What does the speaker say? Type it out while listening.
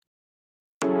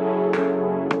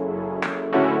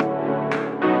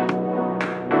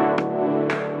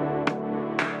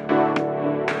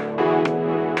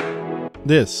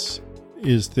This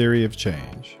is Theory of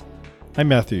Change. I'm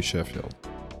Matthew Sheffield.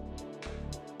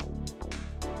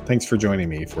 Thanks for joining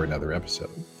me for another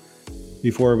episode.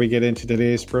 Before we get into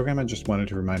today's program, I just wanted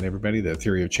to remind everybody that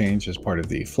Theory of Change is part of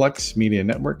the Flux Media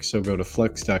Network, so go to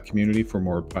flux.community for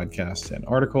more podcasts and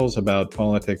articles about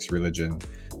politics, religion,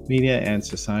 media, and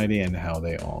society and how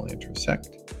they all intersect.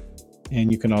 And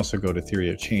you can also go to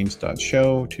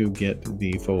theoryofchange.show to get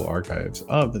the full archives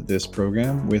of this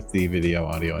program with the video,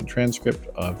 audio, and transcript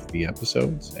of the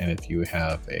episodes. And if you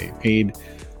have a paid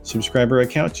subscriber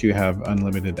account, you have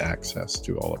unlimited access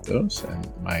to all of those. And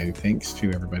my thanks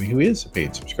to everybody who is a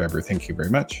paid subscriber. Thank you very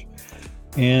much.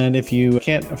 And if you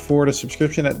can't afford a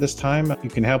subscription at this time, you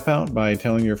can help out by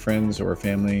telling your friends or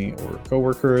family or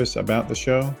coworkers about the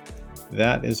show.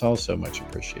 That is also much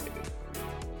appreciated.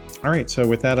 All right, so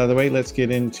with that out of the way, let's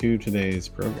get into today's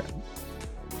program.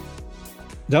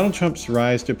 Donald Trump's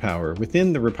rise to power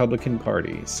within the Republican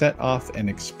Party set off an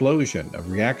explosion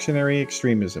of reactionary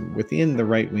extremism within the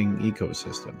right-wing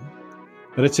ecosystem.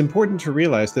 But it's important to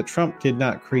realize that Trump did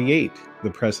not create the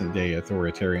present-day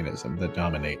authoritarianism that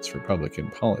dominates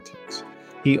Republican politics.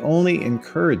 He only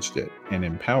encouraged it and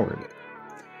empowered it.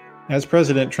 As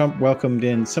president, Trump welcomed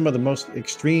in some of the most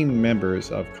extreme members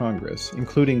of Congress,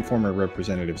 including former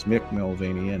Representatives Mick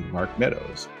Mulvaney and Mark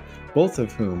Meadows, both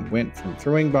of whom went from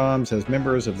throwing bombs as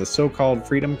members of the so-called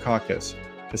Freedom Caucus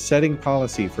to setting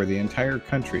policy for the entire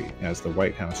country as the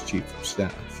White House Chief of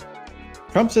Staff.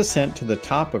 Trump's ascent to the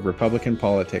top of Republican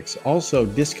politics also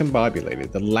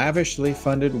discombobulated the lavishly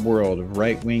funded world of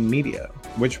right-wing media,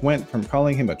 which went from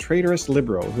calling him a traitorous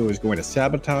liberal who was going to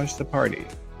sabotage the party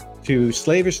to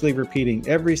slavishly repeating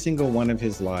every single one of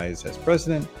his lies as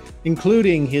president,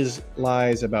 including his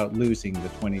lies about losing the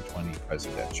 2020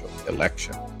 presidential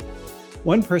election.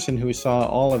 One person who saw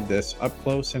all of this up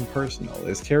close and personal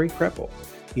is Terry Kreppel.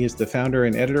 He is the founder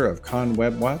and editor of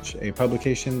ConWebWatch, a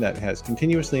publication that has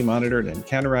continuously monitored and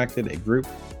counteracted a group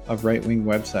of right-wing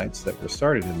websites that were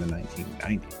started in the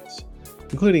 1990s,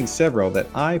 including several that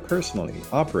I personally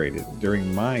operated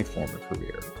during my former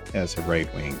career as a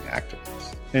right-wing activist.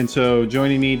 And so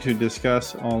joining me to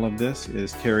discuss all of this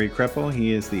is Terry Kreppel.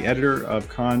 He is the editor of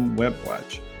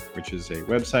ConWebWatch, which is a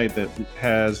website that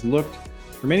has looked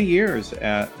for many years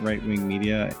at right-wing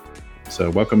media. So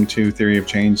welcome to Theory of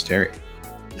Change, Terry.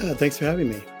 Thanks for having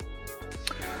me.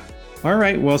 All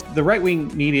right. Well, the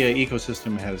right-wing media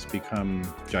ecosystem has become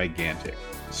gigantic,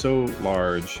 so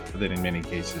large that in many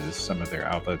cases, some of their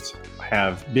outlets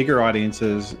have bigger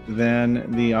audiences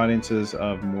than the audiences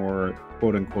of more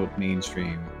quote-unquote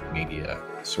mainstream media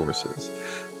sources,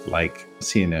 like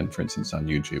CNN, for instance, on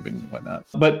YouTube and whatnot.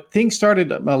 But things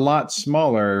started a lot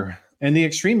smaller, and the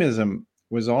extremism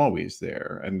was always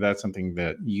there. And that's something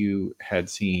that you had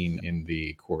seen in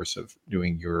the course of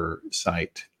doing your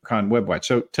site, ConWebWatch.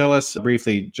 So tell us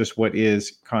briefly just what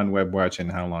is ConWebWatch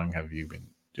and how long have you been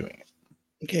doing it?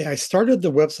 Okay, I started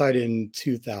the website in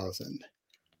 2000.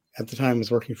 At the time, I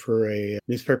was working for a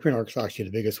newspaper in Arkansas, actually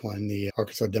the biggest one, the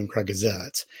Arkansas Democrat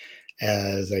Gazette,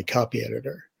 as a copy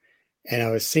editor. And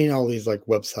I was seeing all these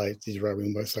websites, these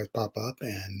right-wing websites pop up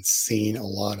and seeing a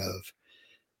lot of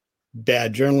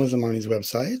bad journalism on these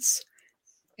websites.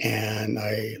 And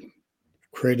I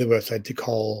created a website to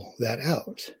call that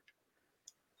out.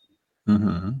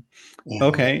 Mm-hmm.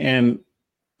 Okay. And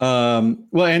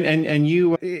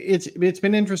you, it's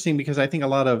been interesting because I think a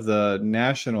lot of the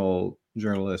national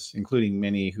journalists, including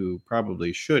many who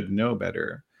probably should know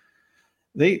better,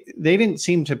 they didn't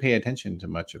seem to pay attention to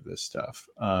much of this stuff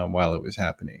while it was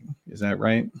happening. Is that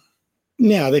right?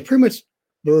 Yeah, they pretty much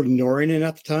were ignoring it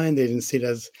at the time. They didn't see it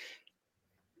as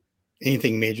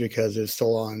anything major because it was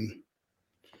still on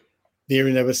the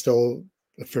internet, was still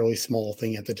a fairly small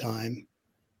thing at the time.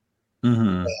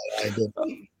 Mm-hmm. But I did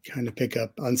kind of pick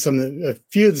up on a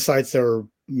few of the sites that were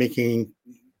making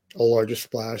a larger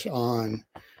splash on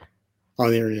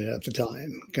the internet at the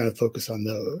time, kind of focus on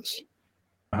those.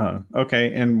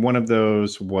 Okay. And one of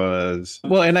those was,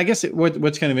 well, and I guess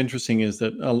what's kind of interesting is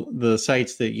that the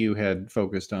sites that you had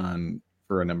focused on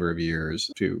for a number of years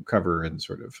to cover and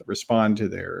sort of respond to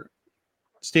their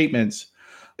statements,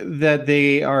 that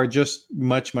they are just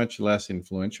much, much less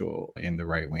influential in the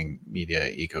right-wing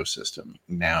media ecosystem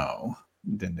now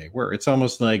than they were. It's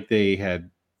almost like they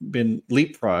had been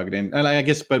leapfrogged. And I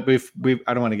guess, but I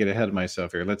don't want to get ahead of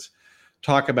myself here. Let's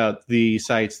talk about the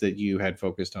sites that you had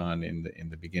focused on in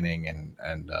the beginning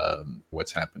and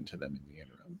what's happened to them in the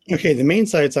interim. Okay, the main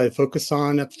sites I focused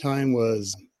on at the time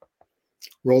was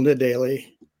WorldNet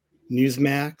Daily,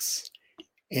 Newsmax,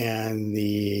 and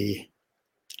the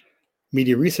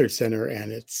Media Research Center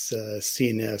and its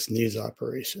CNS news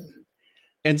operation.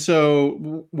 And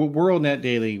so, World Net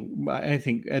Daily, I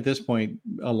think at this point,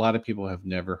 a lot of people have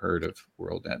never heard of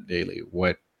World Net Daily.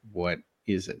 What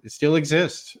is it? It still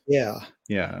exists. Yeah.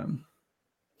 Yeah.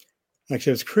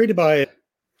 Actually, it was created by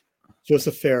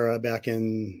Joseph Farah back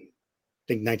in, I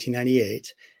think,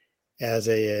 1998 as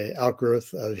a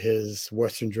outgrowth of his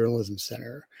Western Journalism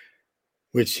Center,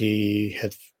 which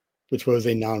was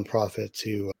a nonprofit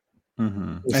to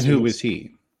And who was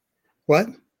he? What?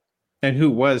 And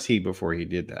who was he before he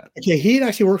did that? Okay, he had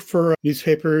actually worked for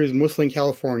newspapers mostly in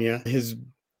California.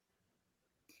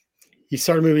 He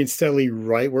started moving steadily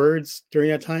rightwards during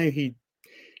that time. He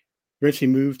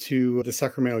eventually moved to the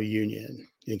Sacramento Union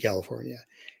in California,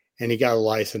 and he got a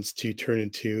license to turn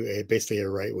into basically a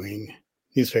right-wing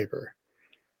newspaper.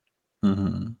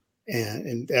 Mm-hmm.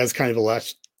 And as kind of a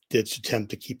last-ditch attempt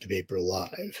to keep the paper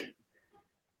alive.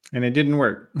 And it didn't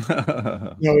work.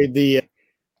 The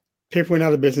paper went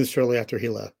out of business shortly after he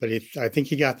left, but I think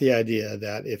he got the idea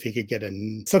that if he could get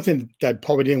something that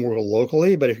probably didn't work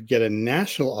locally, but if he could get a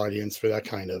national audience for that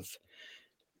kind of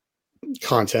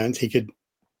content,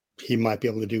 he might be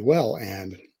able to do well.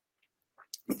 And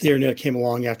the internet came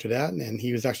along after that, and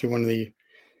he was actually one of the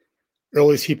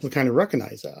earliest people to kind of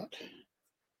recognize that.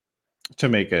 To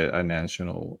make a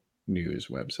national news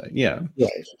website. Yeah.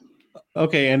 Right.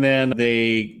 Okay, and then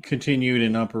they continued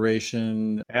in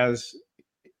operation as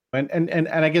and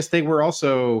I guess they were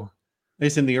also, at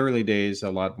least in the early days,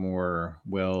 a lot more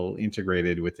well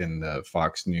integrated within the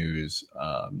Fox News,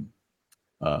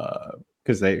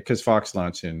 because Fox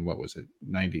launched in, what was it,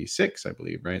 96, I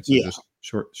believe, right? So just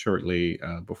shortly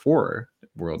before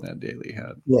World Net Daily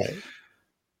had. Right.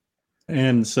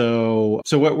 And so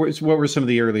what were some of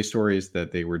the early stories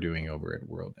that they were doing over at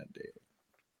World Net Daily?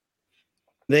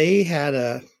 They had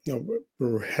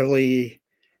were heavily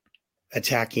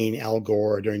attacking Al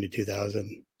Gore during the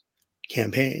 2000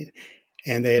 campaign.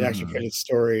 And they had actually printed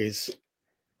stories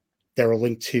that were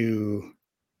linked to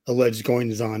alleged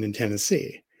goings-on in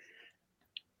Tennessee.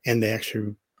 And they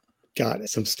actually got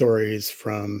some stories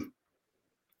from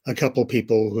a couple of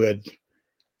people who had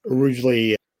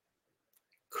originally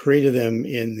created them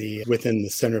within the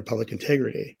Center of Public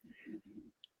Integrity,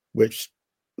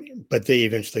 but they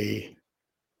eventually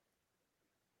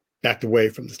backed away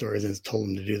from the stories and told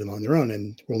them to do them on their own,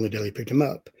 and World Net Daily picked them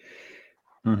up.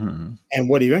 Mm-hmm. And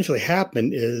what eventually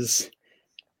happened is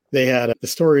they had the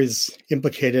stories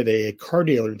implicated a car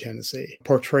dealer in Tennessee,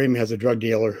 portraying him as a drug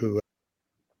dealer who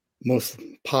most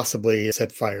possibly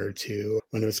set fire to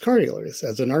one of his car dealers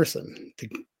as an arson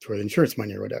for the insurance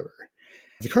money or whatever.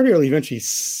 The car dealer eventually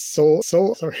sued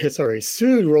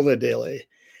World Net Daily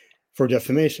for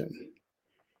defamation.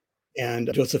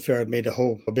 And Joseph Farah made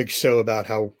a big show about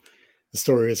how the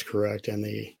story is correct and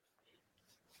the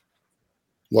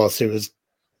lawsuit was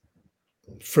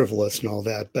frivolous and all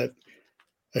that. But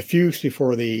a few weeks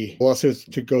before the lawsuits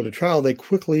to go to trial, they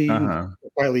quickly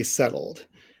finally settled.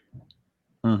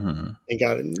 Mm-hmm. And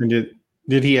got it.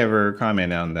 Did he ever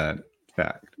comment on that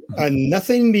fact?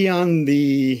 Nothing beyond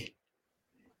the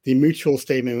mutual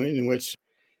statement in which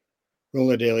World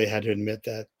Net Daily had to admit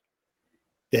that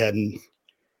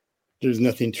there's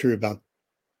nothing true about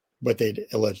what they'd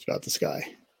alleged about this guy.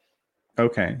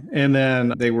 Okay. And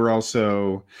then they were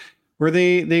also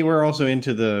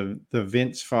into the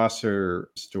Vince Foster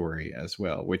story as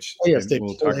well, which we'll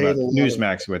talk about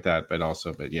Newsmax with that,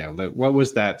 but yeah, what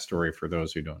was that story for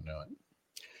those who don't know it?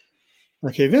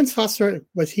 Okay, Vince Foster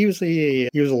he was a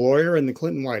lawyer in the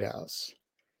Clinton White House.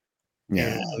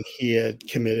 Yeah. And he had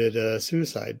committed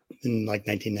suicide in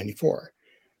 1994.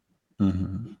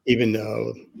 Mm-hmm. Even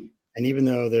though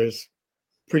there's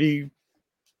pretty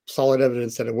solid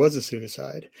evidence that it was a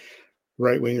suicide,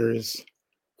 right-wingers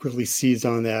quickly seized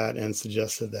on that and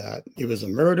suggested that it was a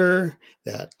murder,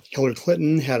 that Hillary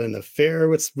Clinton had an affair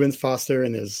with Vince Foster,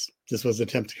 and this was an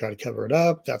attempt to try to cover it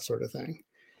up, that sort of thing.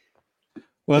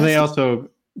 Well, they also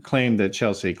claimed that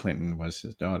Chelsea Clinton was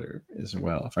his daughter as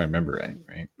well, if I remember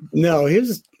right? No,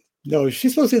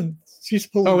 she's supposed to.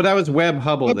 Oh, that was Webb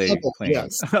Hubbell. They claimed.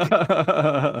 Yes.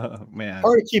 Man,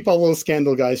 hard to keep all those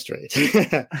scandal guys straight.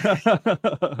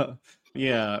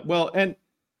 Yeah, well, and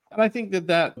I think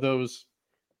that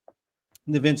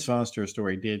the Vince Foster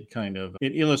story did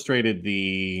it illustrated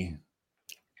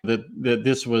that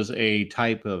this was a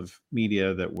type of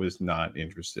media that was not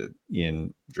interested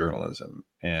in journalism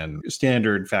and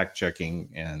standard fact checking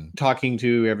and talking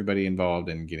to everybody involved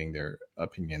and getting their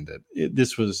opinion, that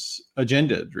this was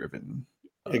agenda driven.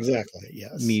 Exactly.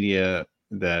 Yes. Media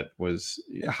that was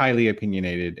highly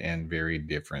opinionated and very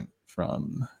different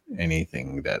from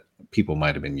anything that people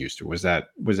might have been used to. Was that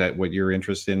what your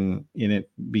interest in it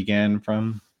began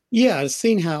from? Yeah,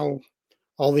 seeing how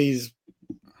all these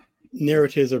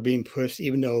narratives are being pushed,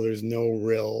 even though there's no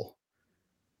real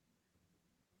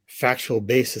factual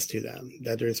basis to them,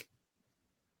 that there's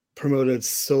promoted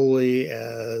solely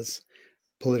as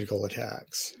political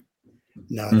attacks,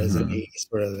 not as any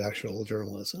sort of actual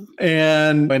journalism.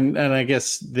 And I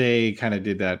guess they kind of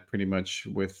did that pretty much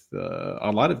with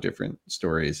a lot of different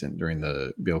stories during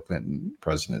the Bill Clinton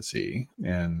presidency.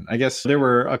 And I guess there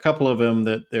were a couple of them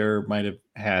that there might have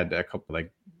had a couple,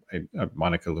 like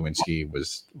Monica Lewinsky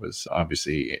was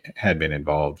obviously had been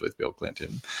involved with Bill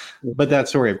Clinton, but that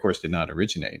story, of course, did not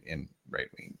originate in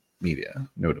right-wing media,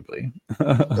 notably.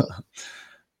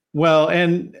 Well,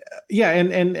 and yeah,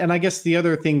 and I guess the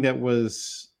other thing that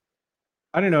was,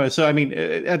 I don't know. So, I mean,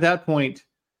 at that point,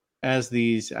 as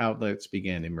these outlets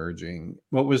began emerging,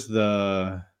 what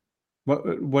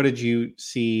did you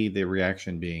see the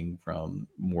reaction being from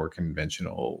more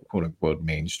conventional, quote unquote,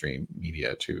 mainstream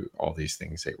media to all these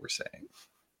things they were saying?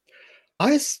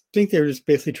 I think they were just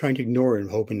basically trying to ignore it and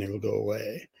hoping they would go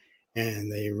away. And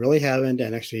they really haven't.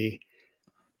 And actually,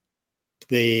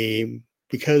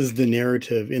 because the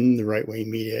narrative in the right-wing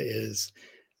media is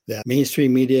that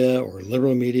mainstream media or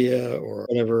liberal media or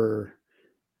whatever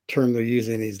term they're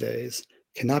using these days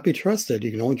cannot be trusted.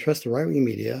 You can only trust the right-wing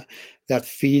media that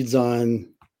feeds on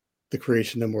the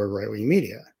creation of more right-wing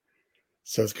media.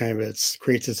 So it's kind of, it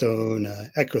creates its own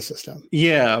ecosystem.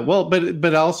 Yeah, well,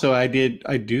 but also I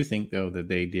do think though that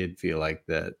they did feel like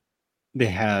that they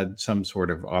had some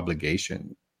sort of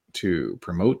obligation to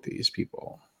promote these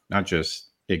people, not just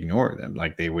ignore them.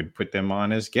 Like they would put them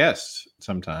on as guests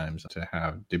sometimes to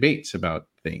have debates about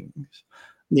things.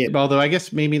 Yeah. Although I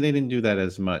guess maybe they didn't do that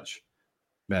as much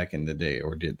back in the day,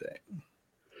 or did they?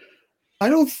 I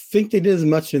don't think they did as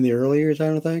much in the early years, I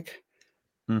don't think.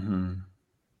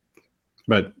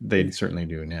 But they certainly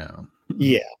do now.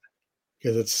 Yeah,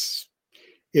 because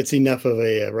it's enough of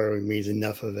a right-wing media,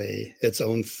 enough of its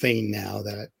own thing now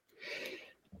that it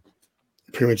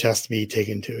pretty much has to be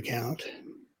taken into account.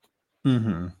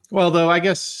 Well, though I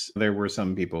guess there were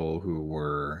some people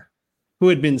who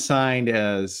had been signed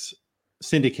as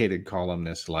syndicated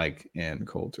columnists like Ann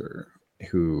Coulter,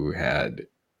 who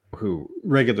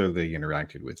regularly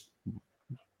interacted with,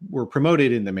 were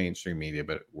promoted in the mainstream media,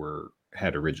 but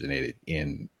had originated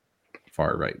in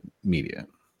far right media,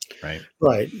 right?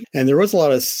 Right, and there was a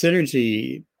lot of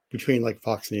synergy between like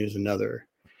Fox News and other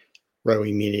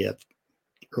right-wing media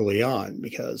early on,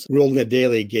 because WorldNet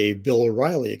Daily gave Bill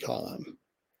O'Reilly a column,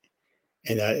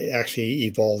 and that actually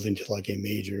evolved into like a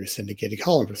major syndicated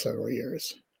column for several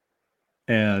years.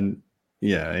 And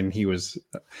yeah, and he was,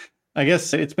 I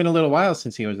guess it's been a little while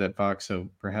since he was at Fox, so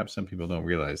perhaps some people don't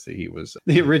realize that he was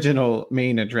the original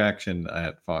main attraction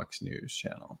at Fox News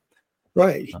Channel.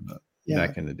 Right.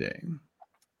 Back in the day.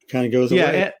 Kind of goes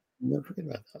away. Never forget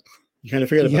about that. You kind of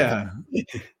forget about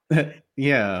that.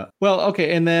 Yeah. Well,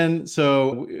 okay. And then,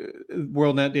 so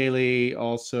WorldNet Daily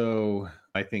also,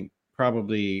 I think,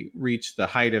 probably reached the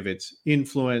height of its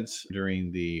influence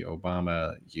during the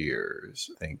Obama years,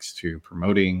 thanks to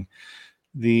promoting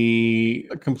the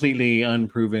completely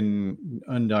unproven,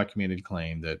 undocumented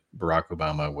claim that Barack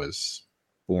Obama was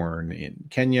born in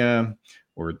Kenya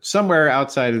or somewhere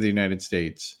outside of the United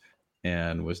States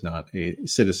and was not a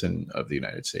citizen of the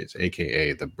United States,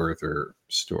 aka the birther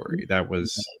story. That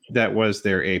was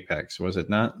their apex, was it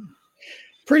not?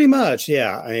 Pretty much,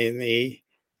 yeah. I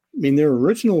mean, their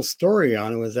original story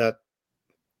on it was that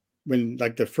when,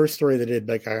 like, the first story they did,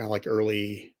 like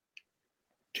early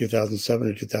 2007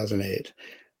 or 2008,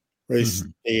 where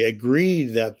they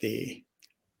agreed that the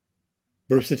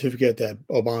birth certificate that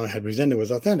Obama had presented was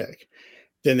authentic.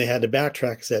 Then they had to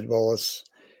backtrack and said, well,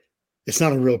 it's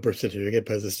not a real birth certificate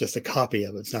because it's just a copy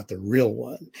of it. It's not the real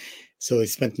one. So they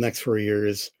spent the next 4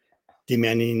 years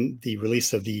demanding the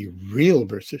release of the real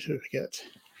birth certificate,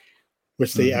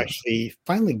 which they actually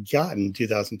finally got in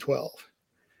 2012,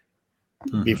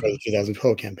 before the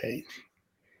 2012 campaign.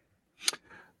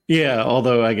 Yeah,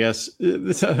 although I guess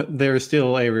there's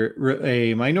still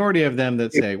a minority of them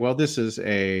that say, well, this is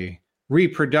a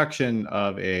reproduction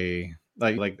of a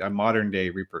like a modern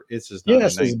day this is not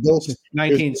it's built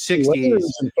 1960s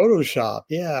in Photoshop.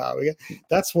 Yeah,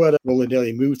 that's what WorldNet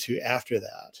Daily moved to after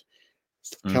that.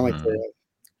 It's kind of like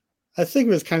I think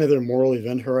it was kind of their moral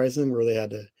event horizon, where they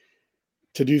had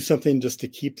to do something just to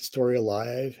keep the story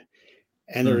alive,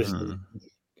 and there was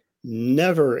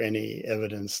never any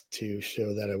evidence to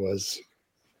show that it was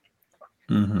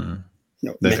that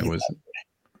it was.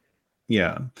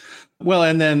 Yeah, well,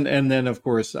 and then of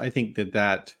course I think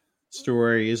that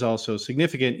story is also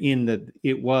significant in that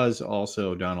it was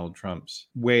also Donald Trump's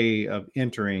way of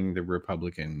entering the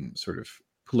Republican sort of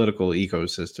political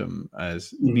ecosystem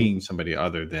as Mhm. being somebody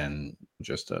other than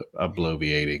just a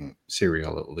bloviating,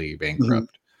 serially Mhm.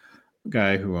 bankrupt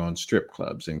guy who owns strip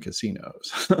clubs and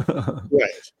casinos.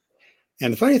 Right.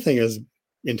 And the funny thing is,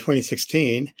 in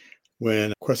 2016,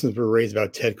 when questions were raised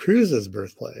about Ted Cruz's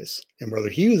birthplace and whether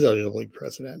he was eligible to be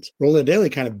president, Roland Daly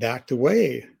kind of backed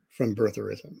away from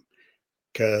birtherism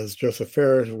because Joseph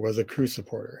Ferris was a Cruz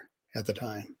supporter at the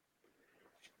time.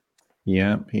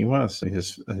 Yeah, he was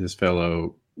his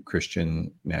fellow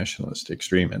Christian nationalist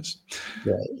extremist.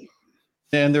 Right.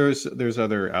 And there's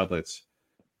other outlets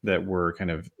that were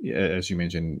kind of, as you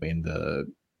mentioned, in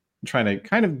the trying to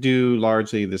kind of do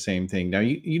largely the same thing. Now,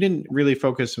 you didn't really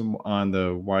focus on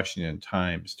the Washington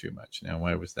Times too much. Now,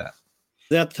 why was that?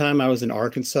 At the time, I was in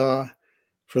Arkansas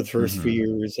for the first few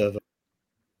Mm-hmm. years of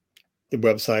the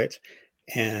website,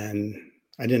 and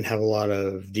I didn't have a lot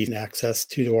of decent access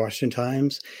to the Washington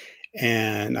Times.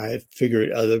 And I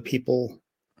figured other people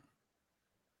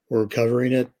were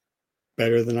covering it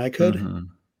better than I could. Mm-hmm.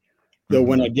 Though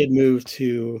when I Mm-hmm. did move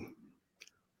to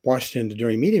Washington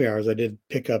during meeting hours, I did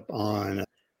pick up on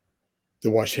the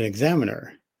Washington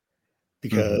Examiner Mm-hmm.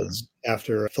 because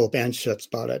after Philip Anschutz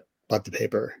bought the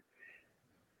paper,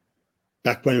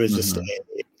 back when it was just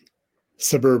Mm-hmm. a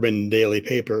suburban daily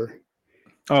paper.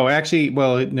 Oh, actually,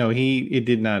 well, no, it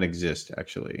did not exist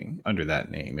actually under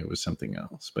that name. It was something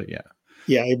else, but yeah.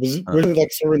 Yeah, it was Uh, really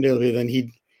like suburban daily. Then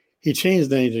he changed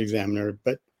the name to Examiner,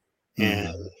 but and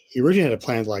mm-hmm. he originally had a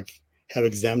plan to like have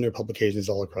Examiner publications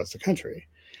all across the country,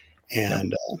 Yep.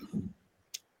 and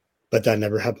but that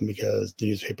never happened because the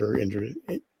newspaper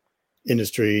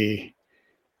industry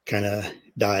kind of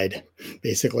died,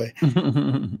 basically.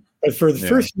 But for the Yeah.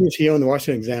 first years he owned the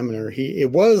Washington Examiner,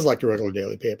 it was like a regular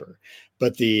daily paper,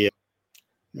 but the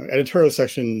editorial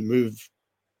section moved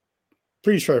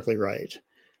pretty sharply right,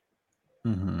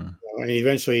 Mm-hmm. and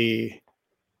eventually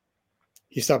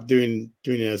he stopped doing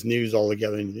it as news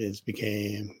altogether, and it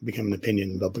become an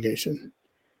opinion publication,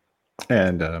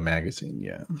 And magazine,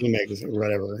 yeah. magazine,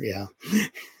 whatever. Yeah.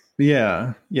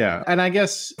 Yeah, yeah. And I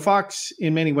guess Fox,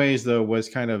 in many ways, though, was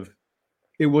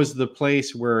it was the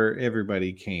place where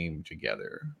everybody came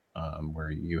together,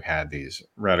 where you had these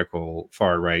radical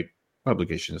far right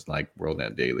publications like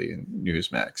WorldNet Daily and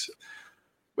Newsmax,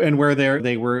 and where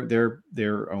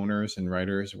their owners and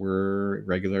writers were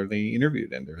regularly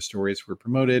interviewed and their stories were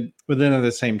promoted. But then at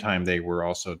the same time, they were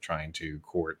also trying to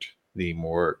court the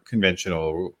more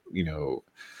conventional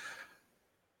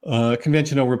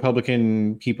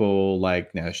Republican people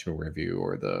like National Review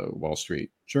or the Wall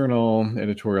Street Journal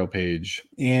editorial page,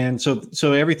 and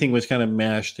so everything was kind of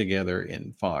mashed together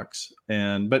in Fox,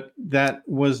 but that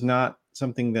was not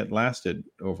something that lasted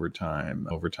over time.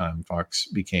 Over time, Fox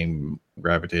became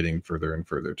gravitating further and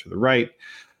further to the right.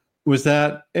 Was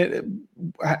that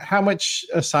how much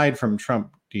aside from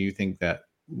Trump do you think that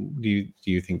do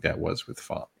you think that was with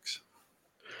Fox?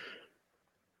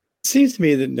 It seems to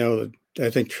me that no, I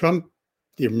think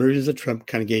the emergence of Trump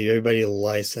kind of gave everybody a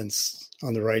license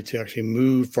on the right to actually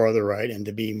move farther right and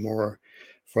to be more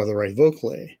farther right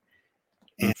vocally.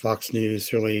 And Fox News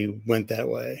certainly went that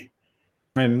way.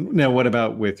 And now, what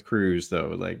about with Cruz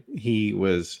though? Like he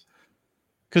was,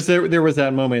 because there was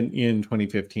that moment in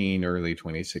 2015, early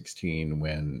 2016,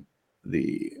 when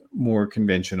the more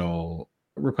conventional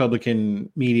Republican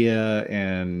media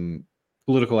and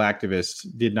political activists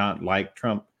did not like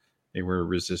Trump. They were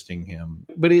resisting him.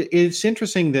 But it's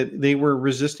interesting that they were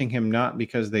resisting him not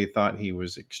because they thought he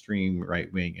was extreme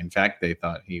right wing. In fact, they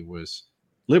thought he was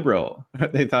liberal.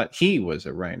 They thought he was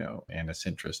a rhino and a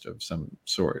centrist of some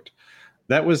sort.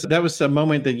 That was a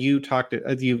moment that you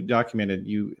documented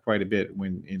you quite a bit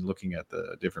when in looking at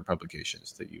the different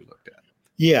publications that you looked at.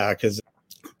 Yeah, because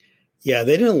they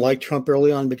didn't like Trump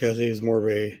early on because he was more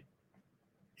of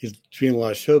he's doing a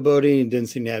lot of showboating and didn't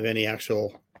seem to have any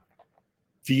actual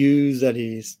views that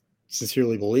he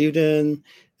sincerely believed in.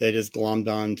 They just glommed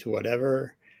on to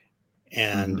whatever.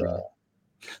 And Mm-hmm.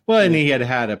 Well, and he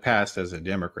had a past as a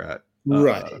Democrat,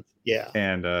 right, yeah,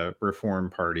 and a Reform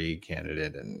Party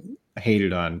candidate, and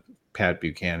hated on Pat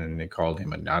Buchanan. They called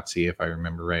him a Nazi, if I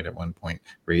remember right, at one point,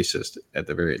 racist at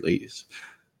the very least.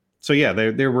 So yeah,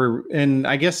 there were, and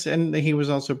I guess, and he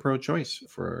was also pro-choice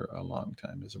for a long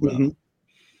time as well. Mm-hmm.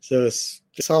 So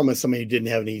saw him as somebody who didn't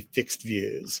have any fixed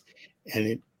views,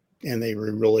 and they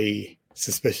were really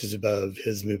suspicious of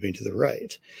his moving to the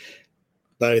right.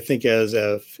 But I think as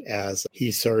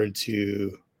he started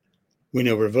to win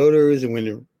over voters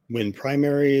and win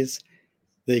primaries,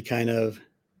 they kind of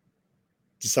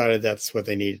decided that's what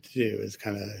they needed to do, is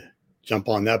kind of jump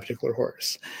on that particular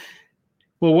horse.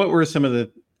 Well, what were some of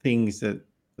the things that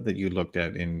that you looked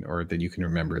at or that you can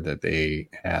remember that they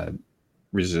had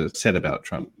said about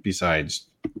Trump besides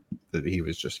that he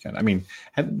was just kind of, I mean,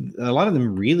 a lot of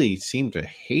them really seemed to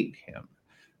hate him.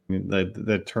 I mean,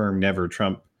 the term "never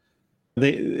Trump,"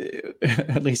 they,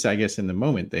 at least I guess in the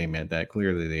moment they meant that.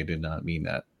 Clearly they did not mean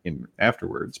that in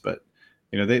afterwards, but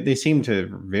they seem to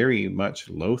very much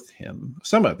loathe him.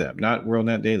 Some of them, not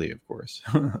WorldNet Daily, of course.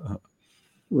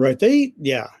 Right. They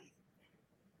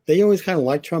always kind of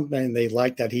like Trump, and they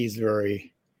like that he's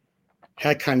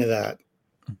had kind of that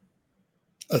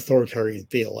authoritarian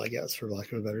feel, I guess, for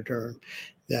lack of a better term,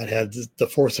 that had the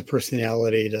force of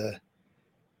personality to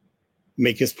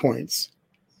make his points.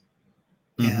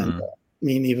 Mm-hmm. And I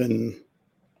mean, even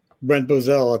Brent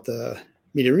Bozell at the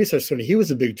Media Research Center, he was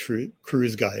a big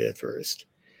Cruz guy at first.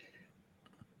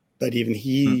 But even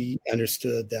he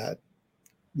understood that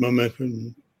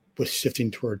momentum was shifting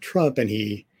toward Trump, and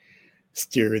he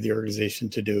steered the organization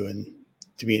to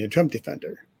being a Trump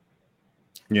defender.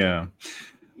 Yeah.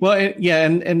 Well,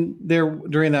 and there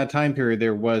during that time period,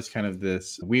 there was kind of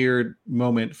this weird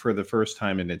moment for the first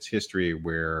time in its history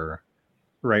where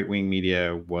right-wing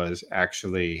media was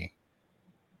actually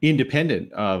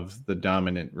independent of the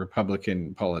dominant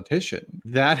Republican politician.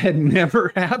 That had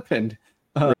never happened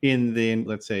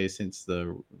let's say, since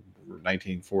the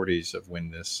 1940s of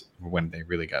when they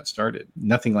really got started.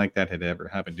 Nothing like that had ever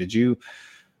happened.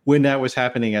 When that was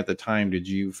happening at the time, did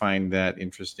you find that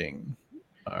interesting?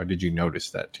 Or did you notice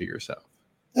that to yourself?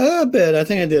 A bit. I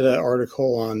think I did an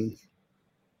article on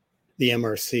the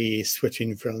MRC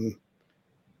switching from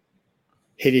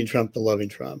hating Trump to loving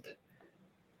Trump.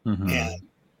 Mm-hmm. And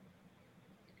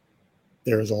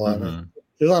there was a lot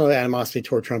of animosity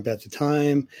toward Trump at the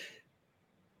time.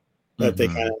 But they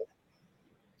kind of.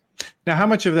 Now, how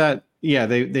much of that? Yeah,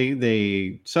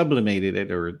 they sublimated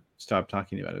it or stopped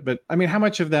talking about it. But I mean, how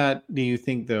much of that do you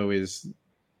think, though, is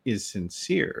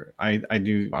sincere? I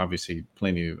do. Obviously,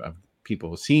 plenty of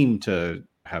people seem to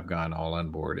have gone all on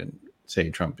board and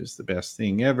say Trump is the best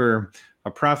thing ever,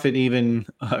 a prophet, even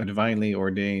divinely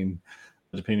ordained.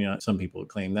 Depending on, some people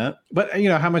claim that. But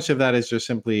how much of that is just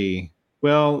simply,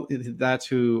 well, that's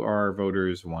who our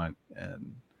voters want,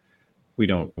 and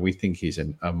we think he's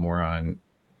a moron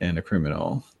and a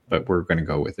criminal, but we're going to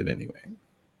go with it anyway.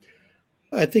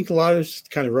 I think a lot of it's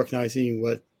kind of recognizing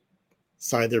what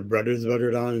side their brothers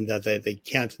voted on, and that they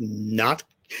can't not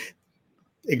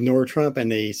ignore Trump,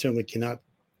 and they certainly cannot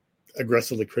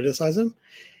aggressively criticize him.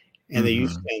 And they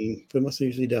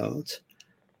usually don't.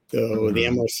 Though the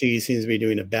MRC seems to be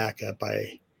doing a backup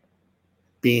by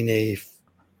being a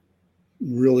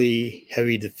really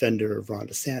heavy defender of Ron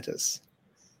DeSantis.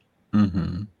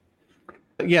 Mm-hmm.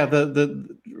 Yeah,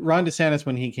 the Ron DeSantis,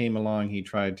 when he came along, he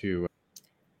tried to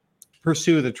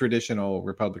pursue the traditional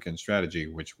Republican strategy,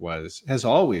 which has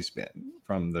always been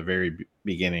from the very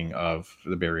beginning of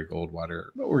the Barry Goldwater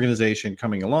organization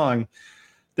coming along,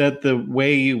 that the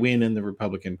way you win in the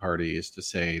Republican Party is to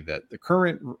say that the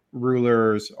current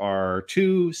rulers are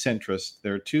too centrist,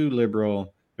 they're too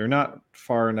liberal, they're not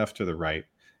far enough to the right,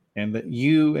 and that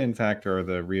you, in fact, are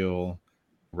the real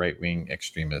right-wing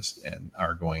extremists and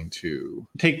are going to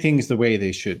take things the way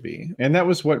they should be. And that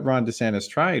was what Ron DeSantis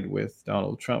tried with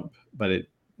Donald Trump, but it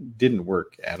didn't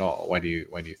work at all. Why do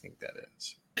you think that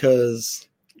is? Because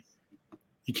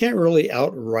you can't really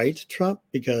outright Trump,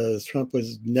 because Trump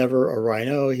was never a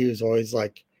rhino. He was always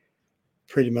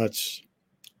pretty much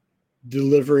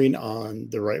delivering on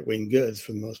the right-wing goods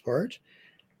for the most part.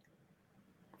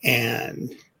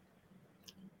 And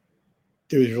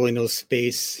there was really no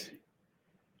space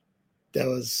that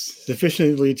was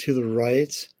sufficiently to the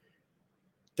right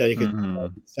that he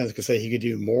could say he could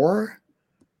do more,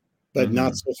 but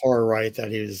not so far right that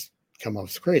he was come off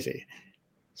as crazy.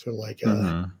 So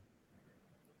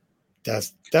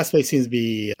that's what seems to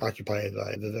be occupied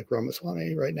by Vivek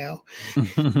Ramaswamy right now.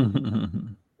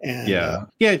 And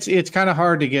it's kind of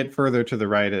hard to get further to the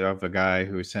right of a guy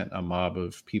who sent a mob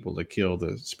of people to kill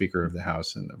the Speaker of the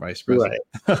House and the Vice President.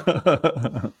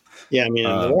 Right. Yeah, I mean,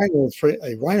 a rhino is pretty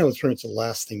much the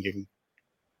last thing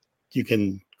you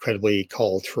can credibly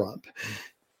call Trump.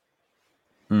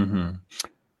 Mm-hmm.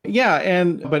 Yeah,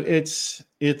 but it's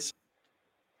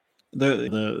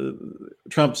the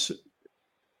Trump's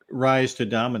rise to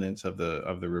dominance of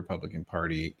the Republican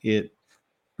Party. It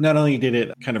not only did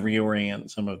it kind of reorient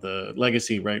some of the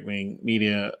legacy right-wing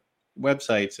media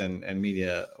websites and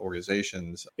media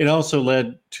organizations, it also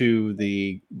led to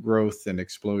the growth and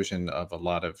explosion of a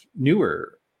lot of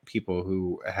newer people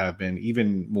who have been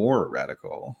even more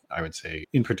radical, I would say,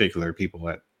 in particular people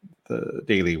at the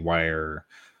Daily Wire,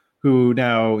 who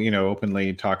now,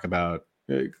 openly talk about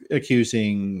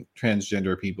accusing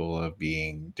transgender people of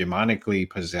being demonically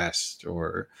possessed,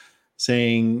 or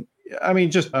saying, I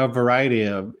mean, just a variety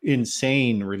of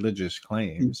insane religious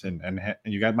claims. And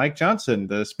you got Mike Johnson,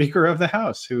 the Speaker of the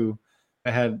House, who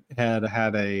gave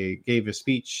a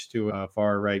speech to a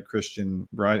far right Christian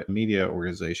media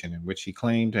organization in which he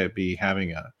claimed to be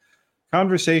having a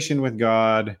conversation with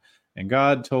God, and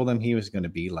God told him he was going to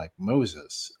be like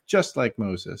Moses, just like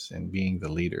Moses, and being the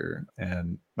leader.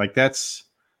 And like, that's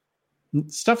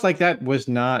stuff like that was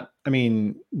not, I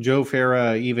mean, Joe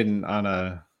Farah, even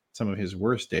on some of his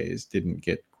worst days, didn't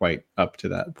get quite up to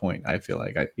that point. I feel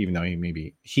like, even though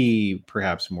he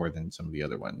perhaps more than some of the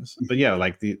other ones, but yeah,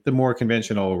 like the more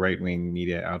conventional right-wing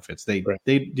media outfits, they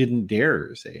didn't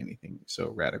dare say anything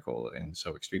so radical and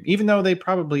so extreme, even though they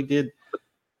probably did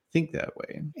think that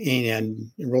way.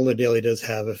 And Roller Daily does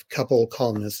have a couple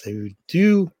columnists who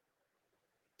do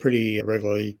pretty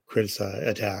regularly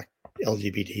attack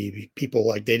LGBT people.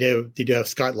 Like they do have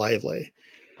Scott Lively,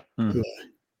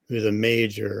 who's a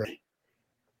major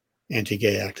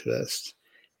anti-gay activist.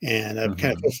 And I've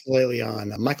kind of focused lately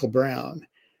on Michael Brown,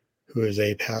 who is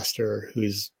a pastor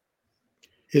his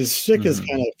shtick is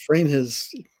kind of frame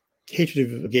his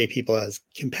hatred of gay people as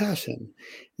compassion,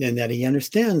 and that he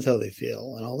understands how they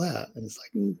feel and all that. And it's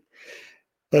like,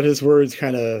 but his words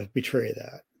kind of betray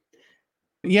that.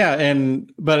 Yeah,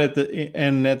 but at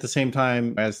the same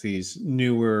time, as these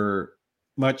newer,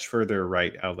 much further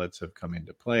right outlets have come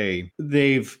into play,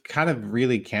 they've kind of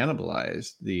really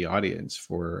cannibalized the audience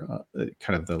for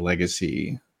kind of the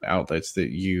legacy outlets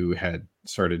that you had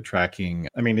started tracking.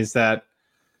 I mean, is that?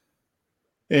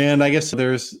 And I guess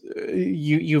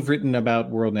you've written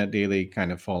about WorldNet Daily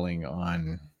kind of falling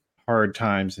on hard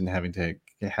times and having to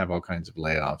have all kinds of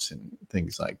layoffs and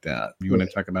things like that. You want to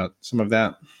talk about some of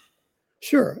that?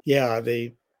 Sure. Yeah,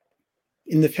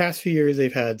 in the past few years,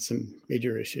 they've had some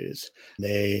major issues.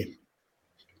 They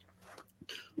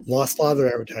lost a lot of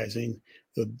their advertising.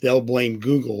 They'll blame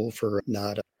Google for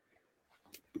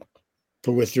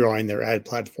withdrawing their ad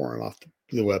platform off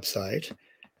the website.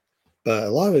 But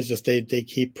a lot of it is just they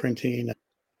keep printing,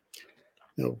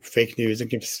 fake news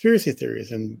and conspiracy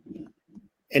theories, and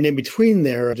in between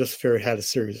there, Just Fair had a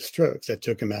series of strokes that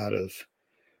took him out of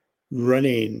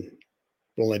running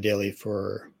WorldNet Daily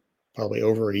for probably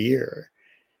over a year,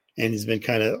 and he's been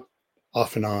kind of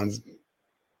off and on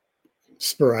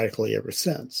sporadically ever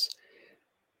since.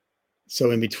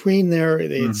 So in between there,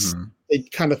 they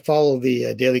kind of follow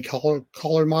the daily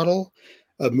caller model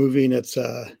of moving its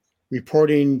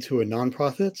reporting to a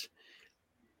nonprofit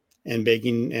and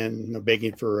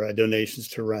begging for donations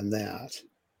to run that.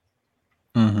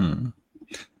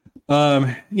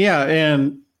 Yeah,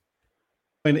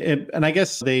 and I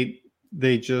guess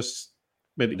they just,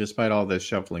 but despite all this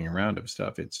shuffling around of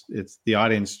stuff, it's the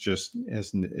audience just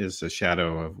is a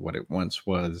shadow of what it once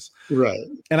was, right?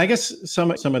 And I guess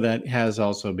some of that has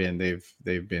also been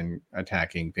they've been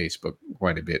attacking Facebook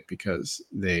quite a bit, because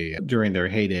they, during their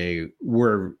heyday,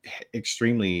 were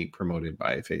extremely promoted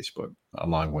by Facebook,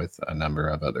 along with a number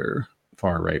of other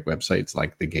far right websites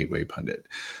like the Gateway Pundit.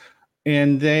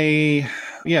 And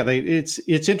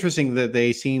it's interesting that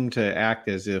they seem to act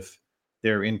as if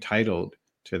they're entitled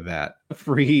to that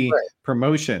free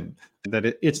promotion,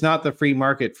 that it's not the free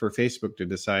market for Facebook to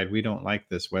decide, we don't like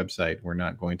this website, we're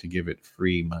not going to give it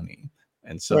free money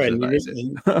and subsidize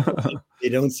it. They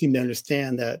don't seem to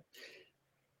understand that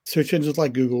search engines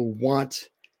like Google want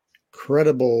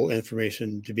credible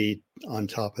information to be on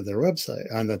top of their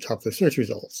website, on the top of their search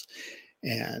results.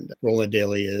 And WorldNet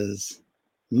Daily is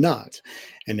not.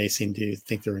 And they seem to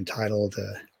think they're entitled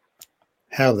to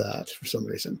have that for some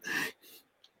reason.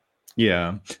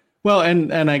 Yeah. Well,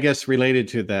 and I guess related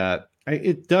to that,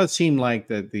 it does seem like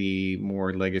that the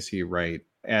more legacy right,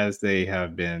 as they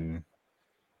have been,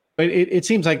 but it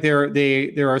seems like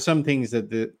there are some things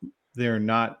that they're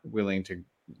not willing to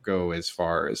go as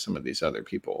far as some of these other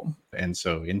people. And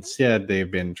so instead, they've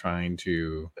been trying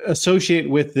to associate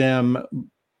with them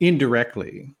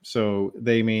indirectly. So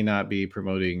they may not be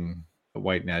promoting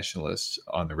white nationalists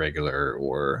on the regular,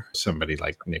 or somebody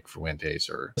like Nick Fuentes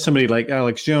or somebody like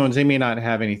Alex Jones. They may not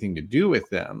have anything to do with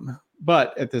them,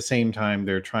 but at the same time,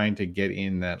 they're trying to get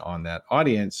on that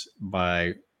audience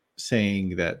by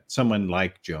saying that someone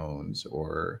like Jones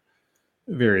or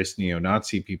various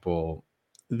neo-Nazi people,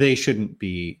 they shouldn't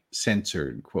be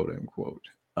censored, quote unquote.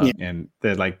 And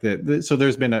that so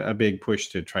there's been a big push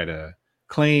to try to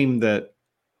claim that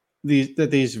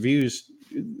these views,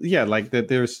 that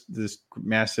there's this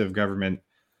massive government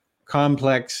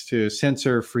complex to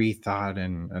censor free thought,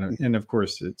 and of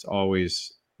course it's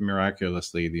always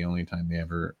miraculously the only time they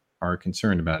ever are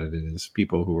concerned about it is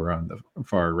people who are on the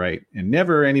far right, and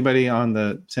never anybody on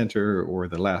the center or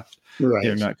the left. Right.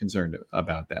 They're not concerned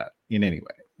about that in any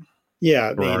way.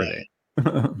 Yeah. Or are they?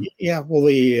 Yeah. Well,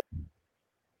 the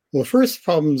first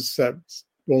problems that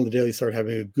Roll the Daily started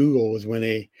having with Google was when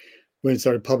it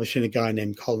started publishing a guy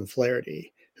named Colin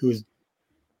Flaherty, who was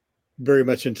very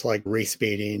much into like race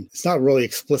baiting. It's not really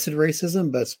explicit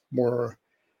racism, but it's more,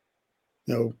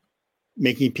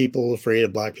 making people afraid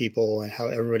of Black people and how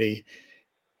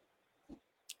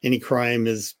any crime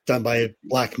is done by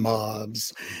Black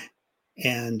mobs.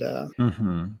 And,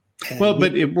 well,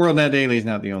 but World Net Daily is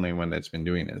not the only one that's been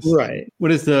doing this. Right.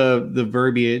 What is the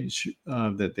verbiage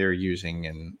that they're using?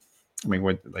 And I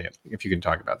mean, if you can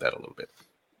talk about that a little bit.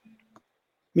 I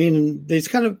mean, they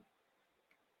just kind of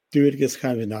do it as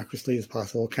kind of innocuously as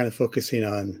possible, kind of focusing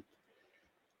on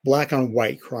Black on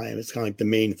white crime. It's kind of like the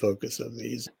main focus of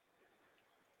these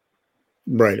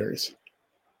writers,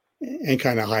 and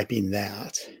kind of hyping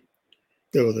that.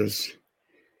 Though it's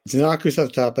innocuous at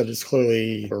the top, but it's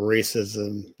clearly a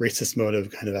racist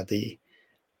motive kind of at the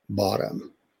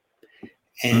bottom.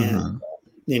 And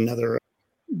another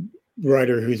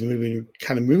writer who's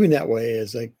moving that way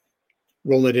is like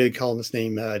Roland did call his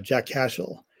name Jack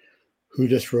Cashel, who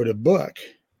just wrote a book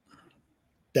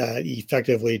that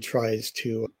effectively tries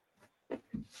to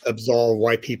absolve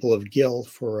white people of guilt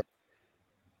for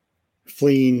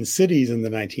fleeing cities in the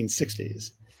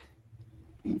 1960s,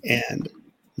 and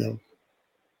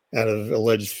out of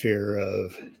alleged fear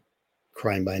of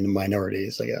crime by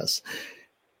minorities, I guess.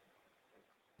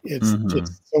 It's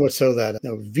so much so that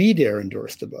VDARE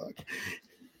endorsed the book.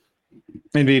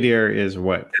 And VDARE is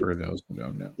what, for those who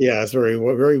don't know? Yeah, it's very,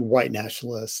 very white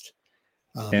nationalist.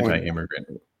 Anti-immigrant.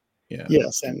 Yeah.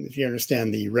 Yes, and if you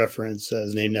understand the reference,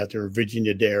 as named after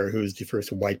Virginia Dare, who was the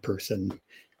first white person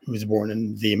who was born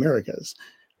in the Americas.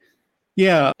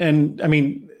 Yeah, and I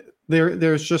mean,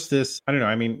 there's just this, I don't know,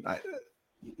 I mean,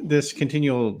 this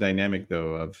continual dynamic,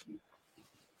 though, of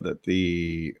that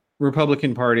the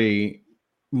Republican Party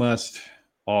must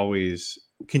always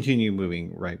continue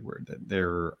moving rightward. That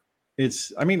there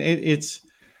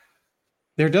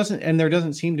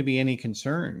doesn't seem to be any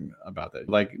concern about that.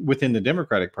 Like within the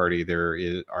Democratic Party,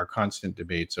 are constant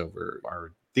debates over,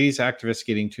 are these activists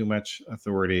getting too much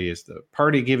authority? Is the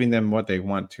party giving them what they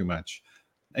want too much?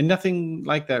 And nothing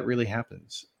like that really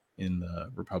happens in the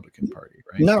Republican Party,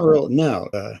 right? Not real, no.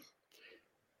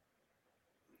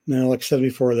 Like I said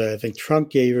before, that I think Trump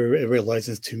gave every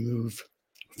license to move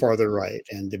farther right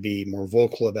and to be more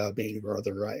vocal about being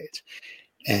farther right,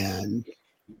 and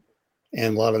a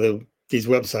lot of these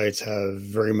websites have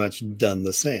very much done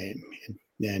the same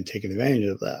and taken advantage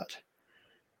of that.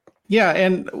 Yeah,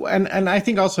 and I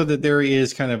think also that there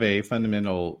is kind of a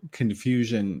fundamental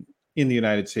confusion in the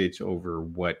United States over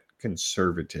what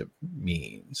conservative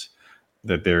means.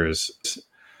 That there's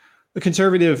a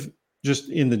conservative, just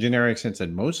in the generic sense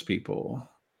that most people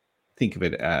think of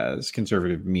it as,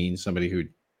 conservative means somebody who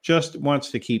just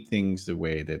wants to keep things the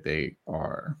way that they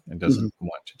are and doesn't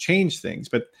want to change things.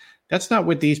 But that's not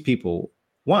what these people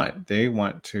want. They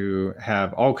want to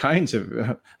have all kinds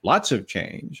of lots of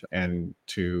change and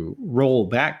to roll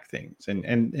back things.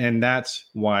 And that's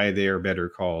why they are better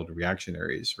called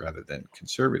reactionaries rather than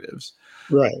conservatives.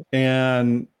 Right.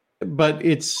 But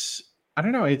it's, I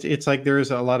don't know, it's like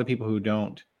there's a lot of people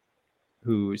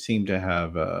who seem to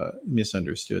have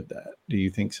misunderstood that. Do you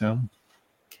think so?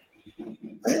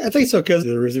 I think so, because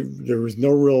there was no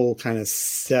real kind of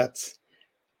set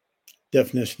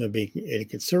definition of being a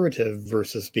conservative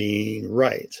versus being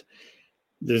right.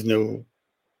 There's no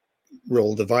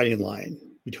real dividing line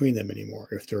between them anymore,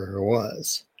 if there ever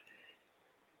was.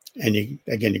 And you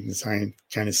can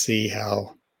kind of see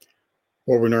how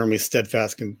what were normally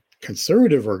steadfast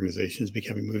conservative organizations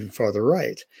moving farther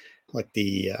right, like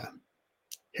the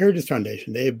Heritage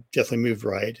Foundation. They definitely moved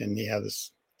right, and you have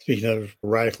this. Speaking of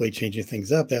radically changing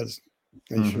things up, that's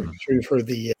for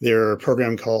their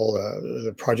program called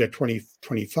the Project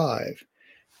 2025,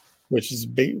 which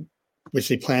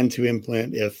they plan to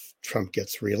implement if Trump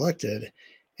gets reelected,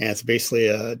 and it's basically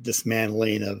a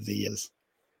dismantling of the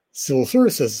civil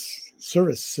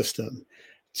service system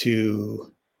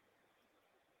to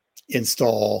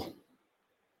install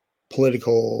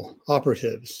political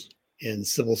operatives in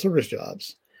civil service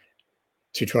jobs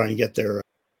to try and get their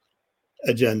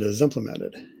agendas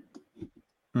implemented.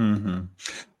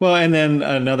 Well, and then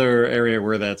another area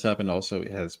where that's happened also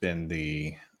has been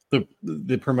the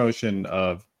promotion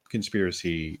of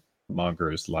conspiracy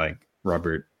mongers like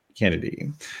Robert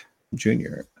Kennedy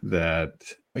Jr. That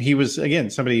he was, again,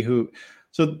 somebody who,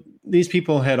 so these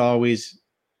people had always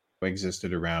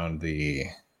existed around the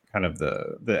kind of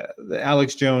the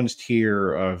Alex Jones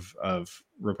tier of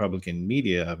Republican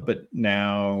media. But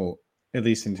now, at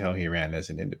least until he ran as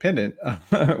an independent,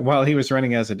 while he was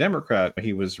running as a Democrat,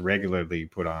 he was regularly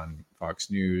put on Fox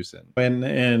News,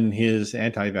 and his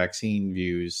anti-vaccine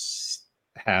views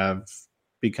have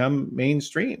become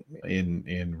mainstream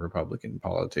in Republican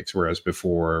politics, whereas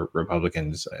before,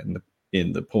 Republicans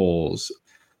in the polls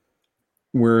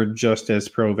were just as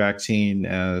pro-vaccine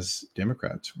as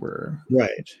Democrats were.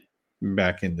 Right.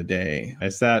 Back in the day.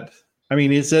 Is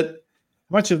it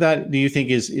much of that do you think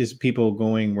is people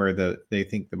going where they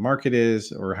think the market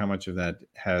is, or how much of that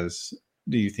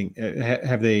do you think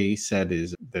have they said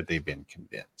is that they've been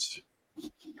convinced?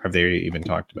 Have they even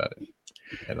talked about it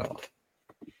at all?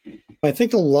 I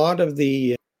think a lot of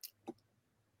the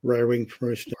right-wing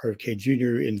promotion of RFK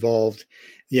Jr. involved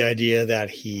the idea that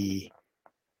he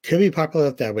could be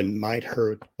popular, that might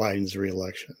hurt Biden's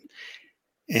reelection.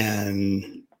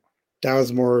 And that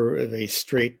was more of a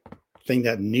straight thing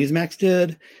that Newsmax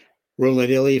did. Roland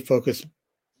Daily always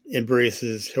embraced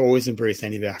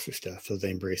anti-vaxxer stuff. So they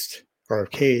embraced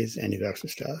RFK's anti-vaxxer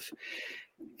stuff.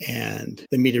 And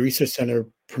the Media Research Center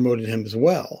promoted him as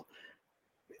well.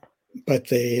 But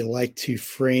they like to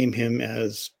frame him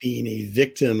as being a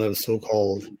victim of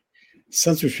so-called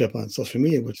censorship on social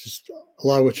media,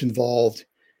 which involved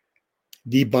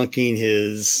debunking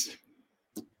his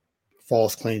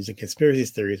false claims and conspiracy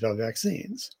theories about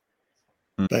vaccines.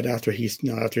 But after he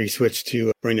switched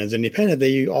to running as independent,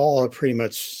 they all pretty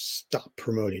much stopped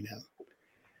promoting him.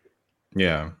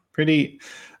 Yeah,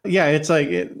 it's like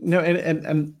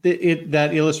that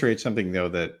illustrates something though,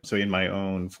 that so in my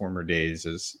own former days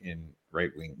as in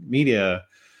right-wing media,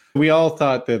 we all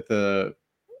thought that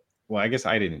I guess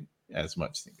I didn't as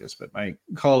much think this, but my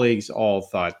colleagues all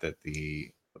thought that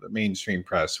the mainstream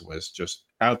press was just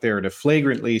out there to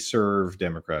flagrantly serve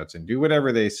Democrats and do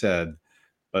whatever they said.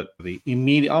 But the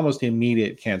almost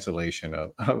immediate cancellation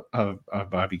of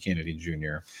Bobby Kennedy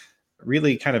Jr.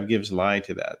 really kind of gives lie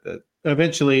to that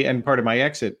eventually, and part of my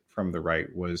exit from the right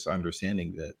was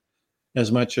understanding that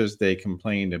as much as they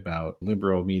complained about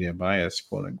liberal media bias,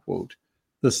 quote unquote,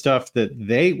 the stuff that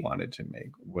they wanted to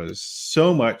make was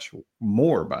so much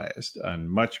more biased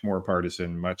and much more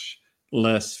partisan, much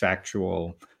less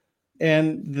factual.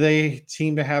 And they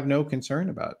seem to have no concern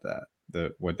about that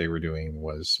what they were doing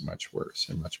was much worse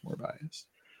and much more biased.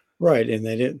 Right. And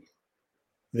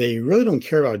they really don't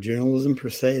care about journalism per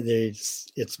se.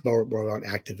 It's more about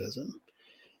activism.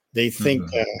 They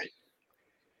think like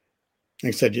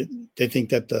I said, they think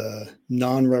that the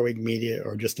non-right-wing media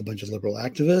are just a bunch of liberal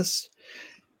activists,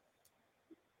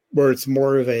 where it's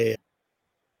more of a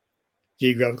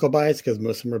geographical bias because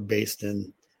most of them are based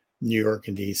in New York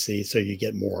and DC, so you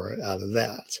get more out of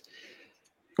that.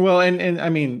 Well, and I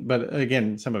mean, but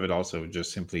again, some of it also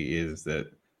just simply is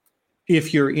that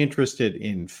if you're interested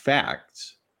in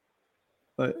facts,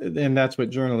 and that's what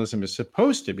journalism is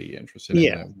supposed to be interested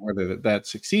in, whether that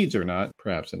succeeds or not,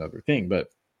 perhaps another thing. But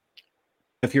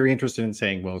if you're interested in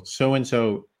saying, well,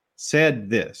 so-and-so said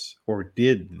this or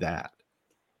did that,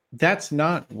 that's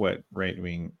not what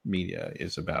right-wing media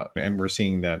is about. And we're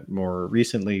seeing that more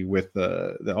recently with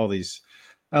all these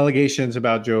allegations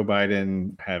about Joe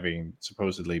Biden having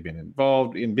supposedly been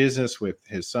involved in business with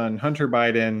his son, Hunter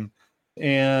Biden,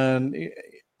 and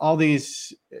all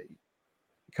these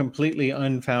completely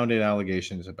unfounded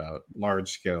allegations about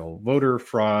large-scale voter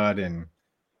fraud and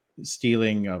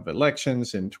stealing of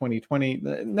elections in 2020.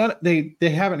 They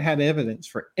haven't had evidence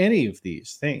for any of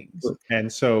these things.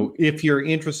 And so if you're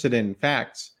interested in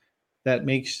facts, that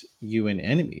makes you an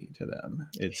enemy to them,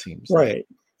 it seems. Right. Like.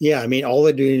 Yeah. I mean, all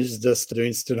they're doing is just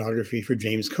doing stenography for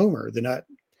James Comer. They're not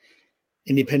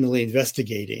independently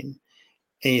investigating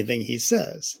anything he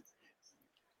says.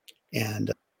 And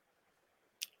I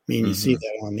mean, you see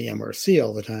that on the MRC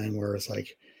all the time, where it's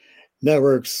like,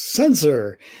 networks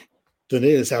censor the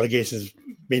latest allegations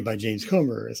made by James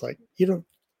Comer. It's like, they don't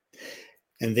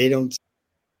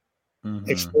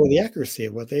explore the accuracy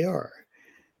of what they are.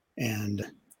 And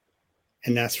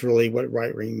that's really what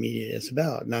right-wing media is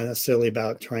about. Not necessarily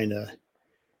about trying to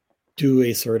do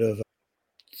a sort of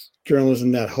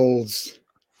journalism that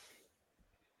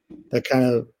kind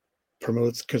of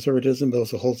promotes conservatism, but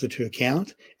also holds it to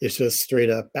account. It's just straight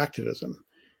up activism.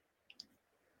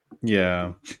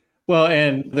 Yeah. Well,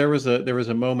 and there was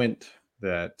a moment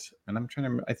that, and I'm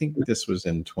trying to, I think this was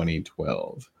in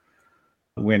 2012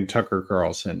 when Tucker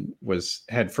Carlson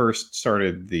had first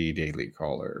started the Daily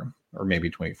Caller, or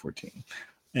maybe 2014.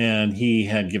 And he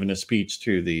had given a speech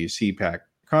to the CPAC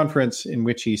conference in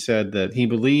which he said that he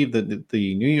believed that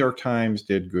the New York Times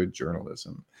did good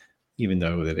journalism. even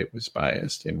though that it was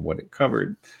biased in what it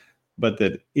covered, but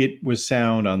that it was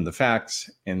sound on the facts,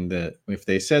 and that if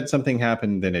they said something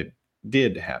happened, then it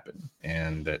did happen,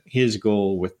 and that his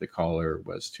goal with the caller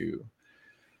was to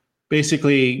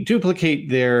basically duplicate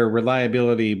their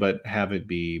reliability, but have it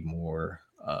be more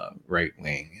right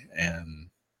wing. And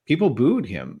people booed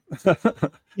him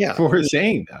Yeah. for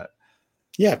saying that.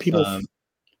 Yeah. People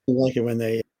like it when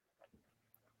they,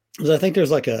 because I think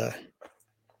there's like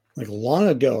long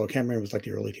ago, I can't remember, it was like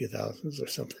the early 2000s or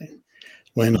something,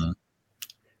 when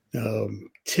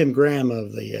Tim Graham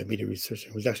of the Media Research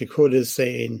was actually quoted as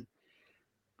saying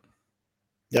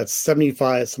that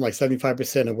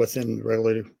 75% of what's in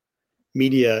regular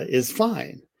media is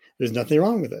fine. There's nothing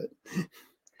wrong with it.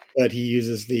 But he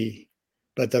uses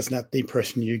but that's not the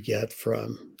impression you get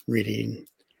from reading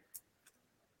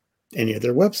any of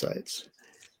their websites.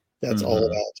 That's all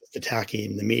about just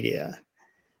attacking the media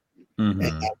and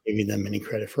not giving them any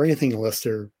credit for anything unless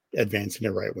they're advancing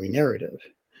a right-wing narrative.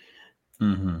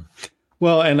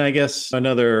 Well, and I guess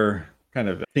another kind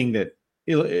of thing that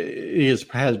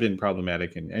has been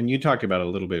problematic, and you talked about a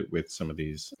little bit with some of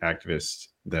these activists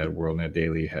that WorldNet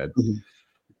Daily had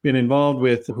been involved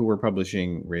with, who were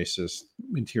publishing racist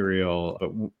material.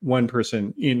 But one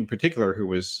person in particular who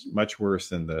was much worse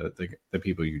than the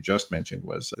people you just mentioned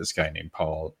was this guy named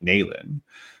Paul Nehlen.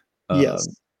 Yes.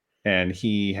 And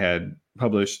he had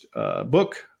published a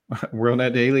book.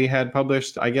 WorldNet Daily had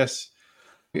published, I guess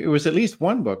it was at least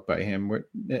one book by him,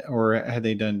 or had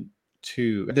they done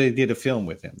two? They did a film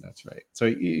with him. That's right.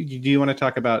 So do you want to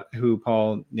talk about who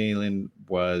Paul Nehlen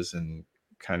was? And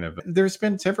kind of, there's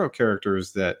been several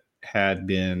characters that had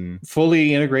been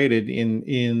fully integrated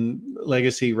in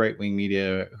legacy right-wing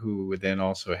media, who would then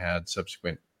also had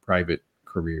subsequent private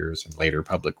careers and later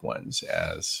public ones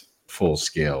as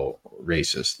full-scale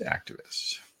racist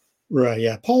activists. Right.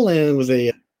 Yeah. Paul Nehlen was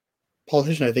a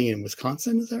politician, I think, in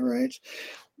Wisconsin. Is that right?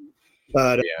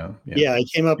 But yeah, he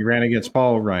came up. He ran against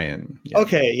Paul Ryan. Yeah.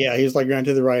 Okay. Yeah. He was like ran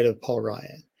to the right of Paul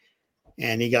Ryan,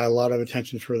 and he got a lot of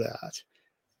attention for that.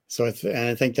 So I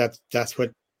think that's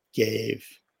what gave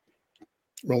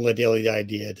WorldNet Daily the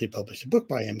idea to publish a book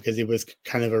by him, because he was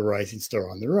kind of a rising star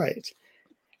on the right.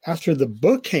 After the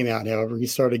book came out, however, he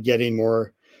started getting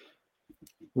more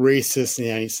racist and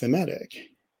anti-Semitic.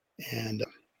 And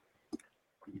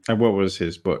what was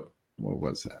his book? What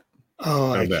was that?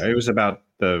 It was about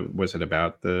was it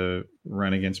about the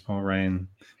run against Paul Ryan?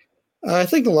 I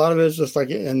think a lot of it is just like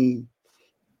in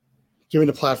giving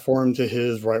a platform to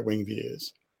his right-wing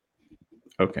views.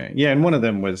 Okay. Yeah. And one of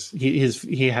them was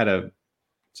he had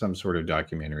some sort of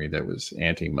documentary that was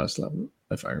anti-Muslim,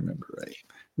 if I remember right.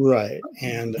 Right.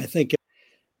 And I think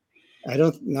I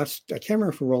can't remember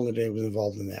if WorldNet Daily was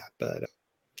involved in that, but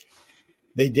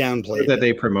they downplayed that.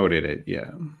 They promoted it.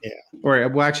 Yeah. Yeah. Or,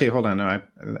 well, actually, hold on. No,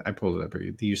 I pulled it up.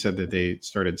 You said that they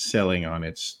started selling on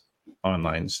its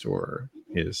online store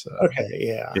his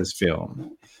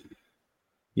film.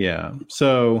 Yeah.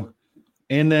 So,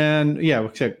 and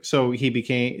then, so he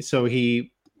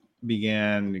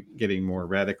began getting more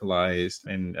radicalized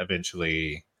and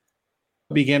eventually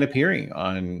began appearing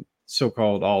on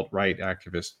so-called alt-right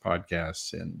activist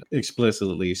podcasts and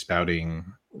explicitly spouting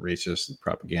racist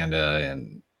propaganda,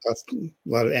 and that's a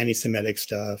lot of anti-Semitic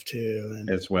stuff too,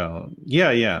 as well.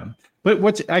 Yeah. But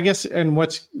what's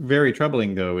very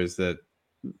troubling though is that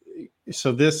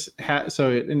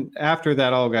after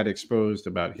that all got exposed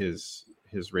about his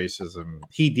racism,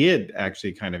 he did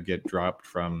actually kind of get dropped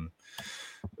from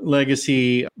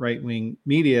legacy right-wing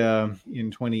media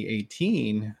in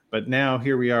 2018. But now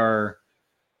here we are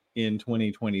in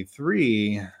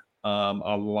 2023. A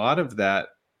lot of that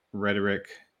rhetoric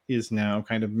is now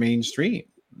kind of mainstream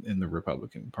in the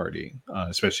Republican Party,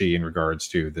 especially in regards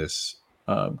to this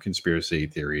conspiracy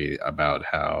theory about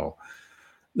how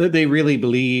they really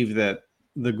believe that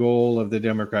the goal of the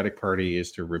Democratic Party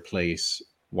is to replace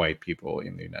white people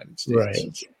in the United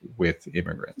States with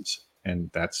immigrants. And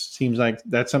that seems like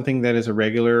that's something that is a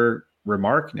regular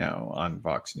remark now on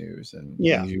Fox News, and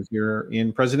you hear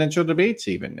in presidential debates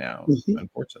even now,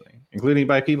 unfortunately, including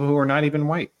by people who are not even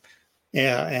white.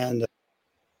 Yeah, and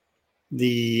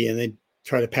they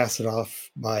try to pass it off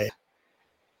by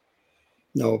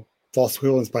false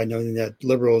equivalence by noting that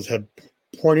liberals have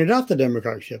pointed out the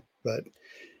demographic shift, but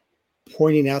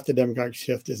pointing out the demographic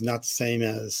shift is not the same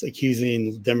as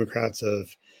accusing Democrats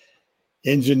of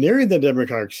engineering the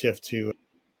demographic shift to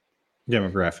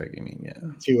demographic. You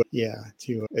mean,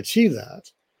 to achieve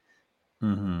that.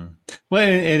 Mm-hmm. Well,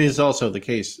 it is also the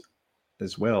case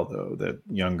as well, though, that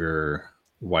younger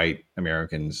white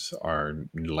Americans are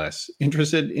less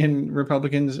interested in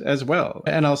Republicans as well.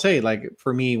 And I'll say, like,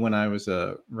 for me, when I was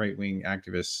a right-wing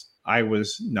activist, I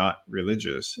was not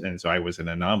religious. And so I was an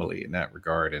anomaly in that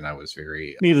regard. And I was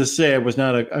very, needless to say, I was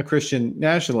not a Christian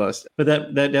nationalist, but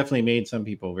that definitely made some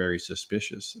people very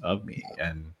suspicious of me.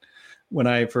 And when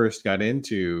I first got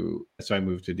into, so I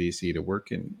moved to DC to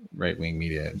work in right-wing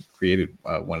media and created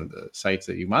one of the sites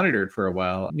that you monitored for a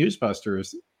while,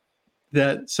 Newsbusters,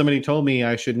 that somebody told me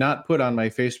I should not put on my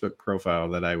Facebook profile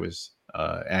that I was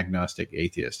agnostic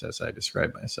atheist, as I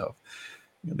described myself.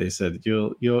 They said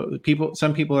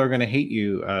some people are going to hate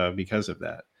you because of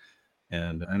that,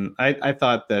 and I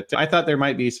thought there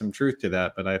might be some truth to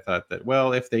that, but I thought that,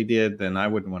 well, if they did, then I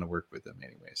wouldn't want to work with them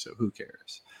anyway. So who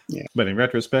cares? Yeah. But in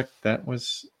retrospect, that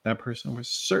person was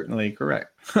certainly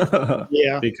correct.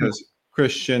 Yeah, because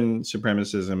Christian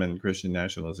supremacism and Christian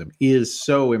nationalism is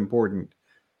so important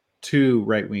to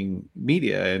right-wing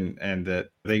media, and that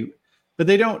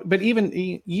they don't, but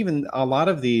even a lot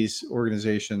of these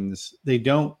organizations, they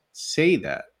don't say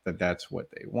that's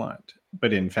what they want,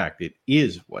 but in fact it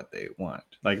is what they want.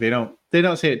 Like they don't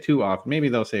say it too often. Maybe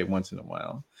they'll say it once in a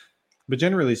while, but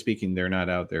generally speaking, they're not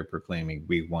out there proclaiming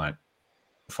we want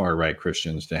far right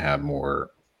Christians to have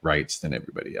more rights than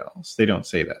everybody else. They don't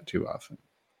say that too often.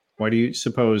 Why do you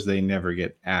suppose they never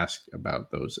get asked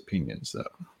about those opinions, though?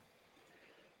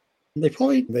 I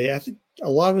think a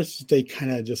lot of it, they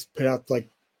kind of just put out like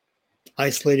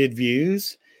isolated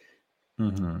views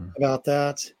about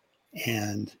that,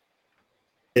 and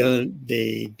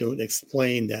they don't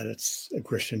explain that it's a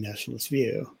Christian nationalist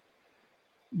view.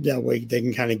 That way they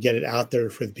can kind of get it out there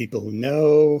for the people who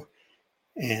know,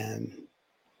 and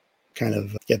kind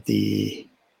of get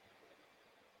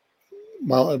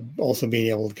while also being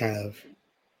able to kind of,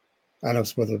 I don't know if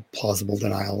it's whether plausible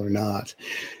denial or not,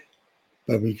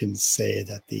 but we can say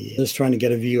that just trying to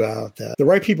get a view out that the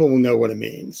right people will know what it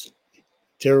means.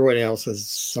 To everybody else is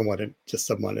somewhat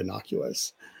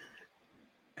innocuous.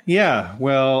 Yeah,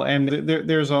 well, and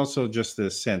there's also just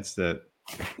this sense that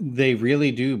they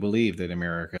really do believe that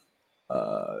America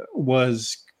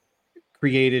was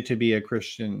created to be a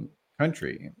Christian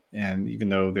country. And even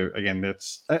though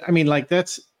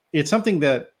it's something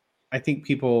that I think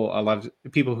a lot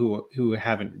of people who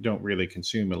don't really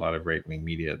consume a lot of right-wing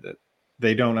media, that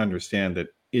they don't understand that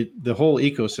the whole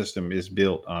ecosystem is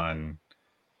built on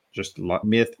just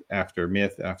myth after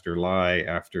myth after lie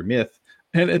after myth.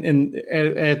 And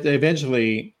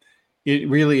eventually it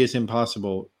really is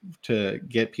impossible to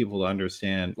get people to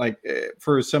understand. Like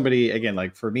for somebody, again,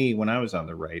 like for me, when I was on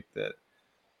the right, that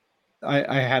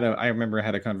I remember I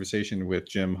had a conversation with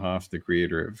Jim Hoff, the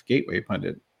creator of Gateway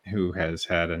Pundit, who has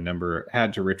had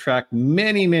to retract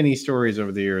many, many stories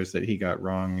over the years that he got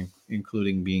wrong,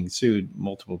 including being sued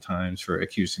multiple times for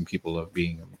accusing people of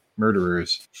being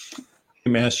murderers,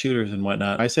 mass shooters and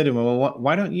whatnot. I said to him, well,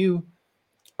 why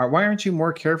aren't you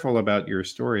more careful about your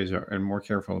stories and more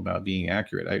careful about being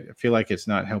accurate? I feel like it's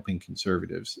not helping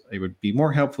conservatives. It would be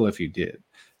more helpful if you did.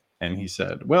 And he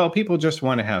said, well, people just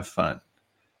want to have fun.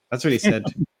 That's what he said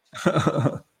to me.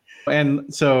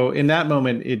 And so in that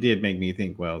moment, it did make me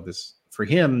think, well, for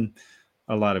him,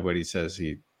 a lot of what he says,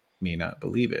 he may not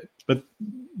believe it.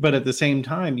 But at the same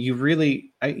time, you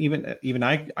really,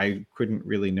 I couldn't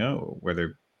really know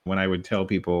whether, when I would tell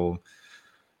people,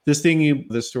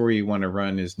 the story you want to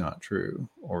run is not true,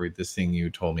 or this thing you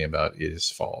told me about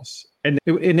is false. And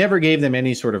it never gave them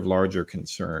any sort of larger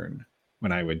concern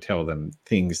when I would tell them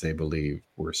things they believed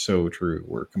were so true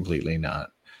were completely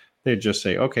not. They'd just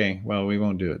say, okay, well, we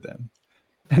won't do it then.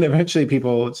 And eventually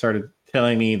people started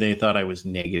telling me they thought I was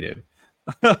negative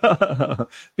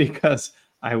because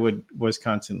I was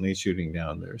constantly shooting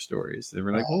down their stories. They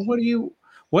were like, well,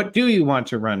 what do you want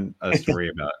to run a story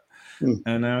about?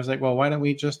 And I was like, well, why don't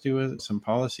we just do some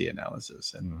policy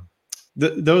analysis? And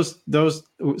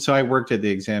so I worked at the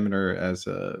Examiner as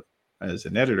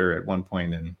an editor at one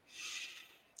point, and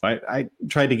I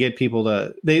tried to get people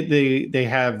to, they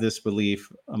have this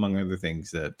belief, among other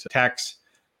things, that tax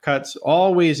cuts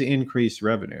always increase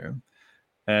revenue.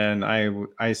 And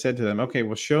I said to them, okay,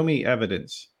 well, show me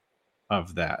evidence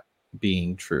of that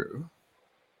being true.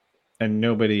 And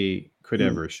nobody could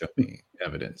ever show me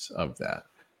evidence of that.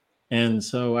 And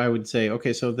so I would say,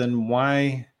 okay, so then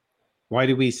why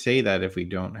do we say that if we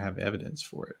don't have evidence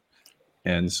for it?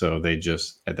 And so they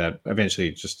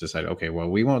eventually just decided, okay, well,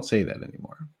 we won't say that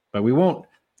anymore, but we won't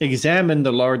examine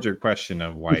the larger question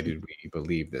of why did we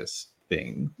believe this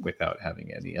thing without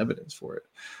having any evidence for it.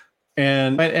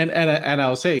 And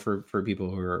I'll say for people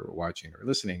who are watching or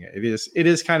listening, it is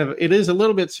a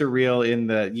little bit surreal in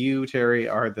that you, Terry,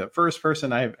 are the first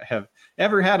person I have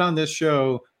ever had on this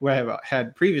show who I have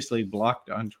had previously blocked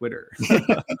on Twitter.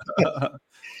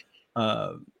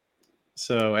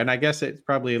 So, and I guess it's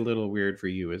probably a little weird for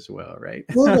you as well, right?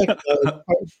 Well,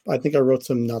 I think I wrote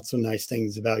some not so nice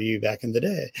things about you back in the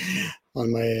day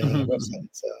on my website.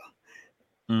 So,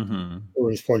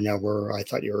 always pointing out where I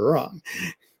thought you were wrong.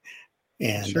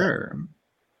 And sure,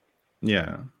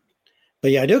 yeah.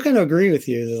 But yeah, I do kind of agree with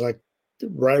you. There's like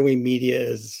right-wing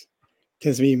media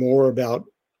tends to be more about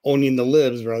owning the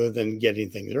libs rather than getting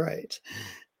things right.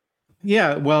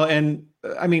 Yeah, well, and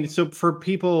I mean, so for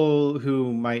people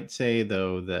who might say,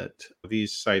 though, that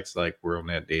these sites like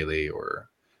WorldNet Daily or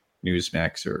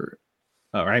Newsmax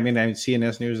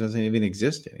CNS News doesn't even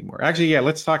exist anymore. Actually, yeah,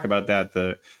 let's talk about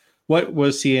that. What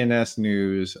was CNS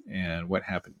News and what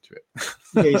happened to it?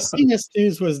 Yeah, CNS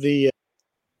News was the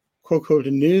quote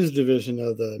news division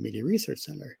of the Media Research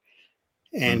Center,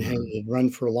 and had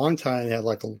run for a long time. They had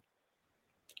like a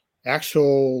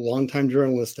actual longtime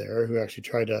journalist there who actually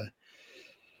tried to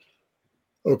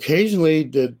occasionally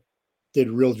did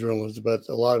real journalism, but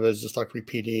a lot of it is just like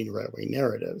repeating right-wing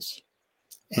narratives.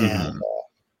 And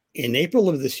in April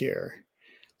of this year,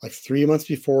 like 3 months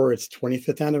before its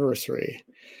 25th anniversary,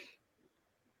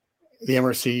 the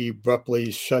MRC abruptly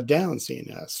shut down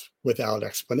CNS without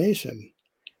explanation.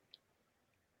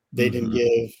 They didn't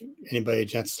give anybody a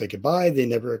chance to say goodbye. They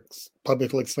never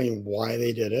publicly explained why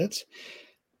they did it.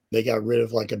 They got rid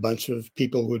of like a bunch of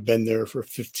people who had been there for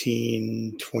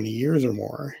 15, 20 years or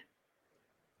more.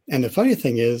 And the funny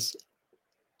thing is,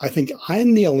 I think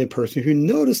I'm the only person who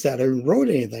noticed that or wrote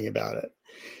anything about it,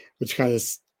 which kind of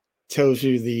tells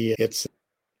you its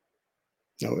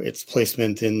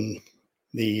placement in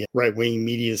the right-wing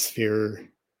media sphere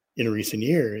in recent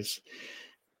years.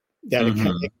 That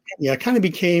it kind of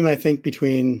became, I think it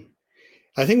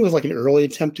was like an early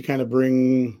attempt to kind of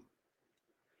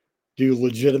do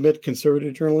legitimate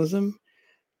conservative journalism,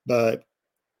 but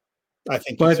I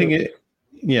think they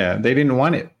didn't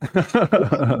want it.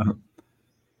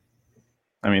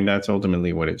 I mean, that's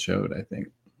ultimately what it showed, I think.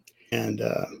 And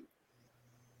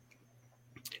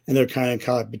they're kind of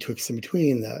caught betwixt and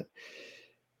between that.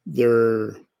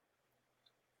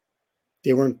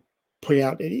 They weren't putting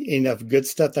out enough good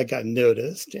stuff that got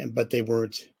noticed, but they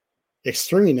weren't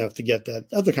extreme enough to get that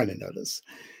other kind of notice.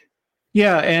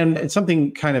 Yeah, and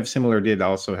something kind of similar did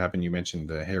also happen. You mentioned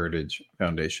the Heritage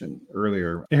Foundation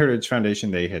earlier. The Heritage Foundation,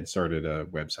 they had started a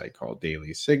website called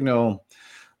Daily Signal.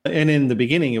 And in the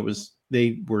beginning,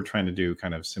 they were trying to do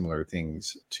kind of similar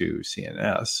things to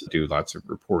CNS, do lots of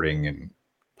reporting and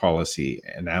policy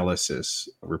analysis,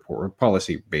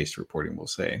 policy-based reporting, we'll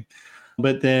say.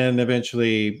 But then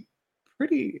eventually,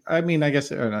 I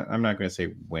guess I'm not going to say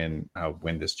when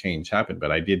this change happened,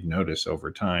 but I did notice over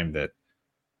time that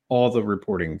all the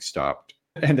reporting stopped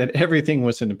and that everything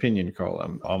was an opinion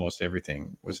column. Almost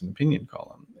everything was an opinion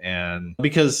column. And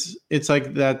because it's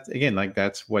like that, again, like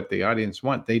that's what the audience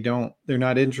want. They're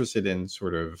not interested in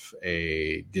sort of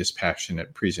a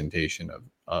dispassionate presentation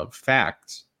of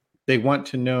facts. They want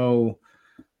to know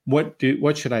what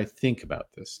should I think about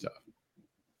this stuff?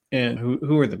 And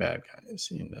who are the bad guys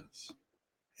in this?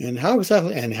 And how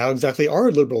exactly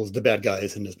are liberals the bad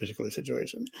guys in this particular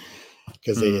situation?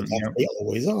 Because they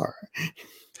always are.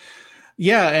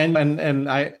 Yeah, and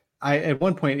I at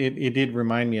one point it did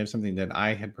remind me of something that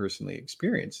I had personally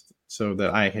experienced. So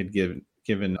that I had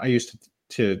given I used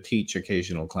to teach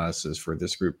occasional classes for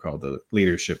this group called the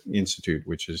Leadership Institute,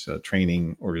 which is a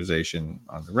training organization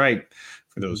on the right,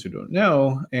 for those who don't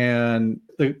know. And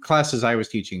the classes I was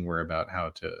teaching were about how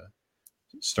to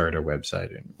start a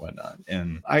website and whatnot.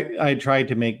 And I tried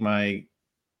to make my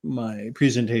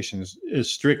presentations as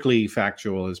strictly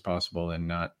factual as possible and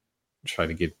not try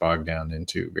to get bogged down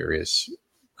into various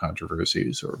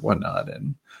controversies or whatnot.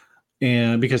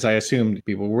 And because I assumed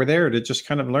people were there to just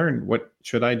kind of learn, what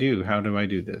should I do? How do I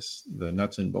do this? The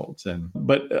nuts and bolts.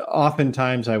 But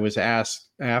oftentimes I was asked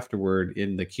afterward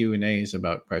in the Q&As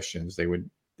about questions. They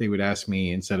would ask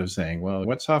me, instead of saying, well,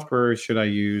 what software should I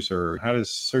use? Or how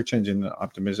does search engine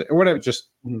optimize or whatever, just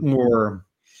more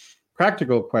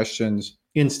practical questions.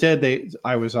 Instead,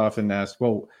 I was often asked,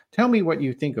 well, tell me what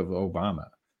you think of Obama.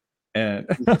 And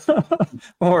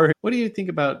or what do you think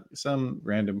about some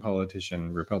random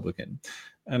politician, Republican?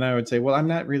 And I would say, well, I'm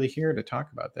not really here to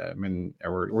talk about that. I mean,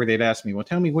 or they'd ask me, well,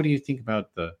 tell me, what do you think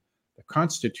about the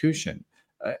Constitution?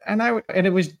 And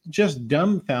it was just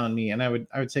dumbfound me. And I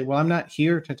would say, well, I'm not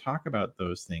here to talk about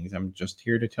those things. I'm just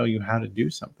here to tell you how to do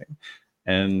something.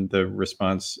 And the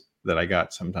response that I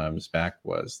got sometimes back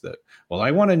was that, well,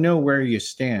 I want to know where you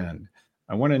stand.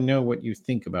 I want to know what you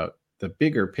think about the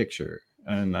bigger picture.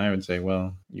 And I would say,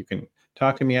 well, you can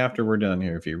talk to me after we're done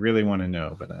here if you really want to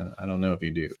know, but I don't know if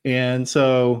you do. And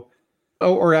so,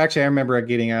 or actually, I remember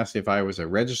getting asked if I was a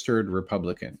registered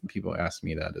Republican. People asked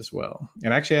me that as well.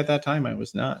 And actually, at that time, I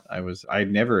was not. I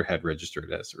never had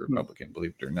registered as a Republican,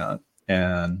 believe it or not.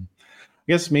 And I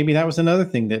guess maybe that was another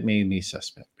thing that made me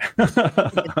suspect.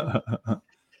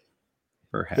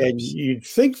 Perhaps. Yeah, you'd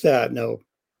think that,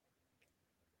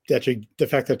 the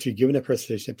fact that you're given a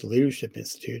presentation at the Leadership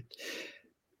Institute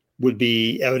would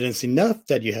be evidence enough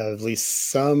that you have at least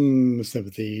some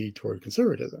sympathy toward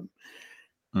conservatism.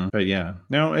 But yeah,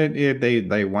 no,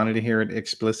 they wanted to hear it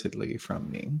explicitly from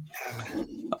me.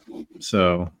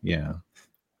 So yeah,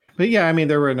 but yeah, I mean,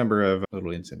 there were a number of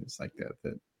little incidents like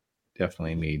that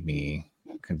definitely made me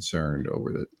concerned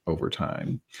over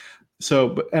time.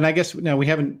 So, and I guess now we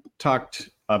haven't talked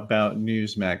about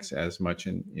Newsmax as much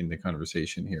in the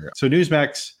conversation here. So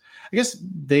Newsmax, I guess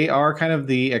they are kind of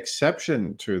the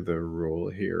exception to the rule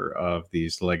here of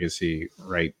these legacy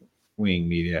right-wing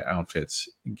media outfits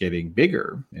getting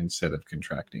bigger instead of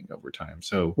contracting over time.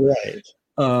 So right.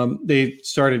 They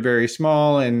started very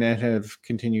small and have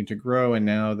continued to grow. And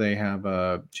now they have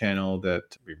a channel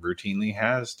that routinely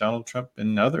has Donald Trump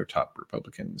and other top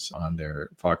Republicans on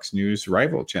their Fox News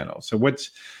rival channel. So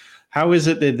how is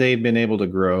it that they've been able to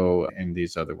grow and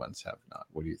these other ones have not?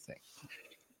 What do you think?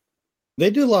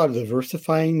 They did a lot of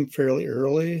diversifying fairly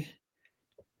early.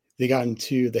 They got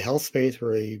into the health space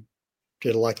where they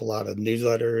did like a lot of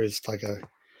newsletters, like a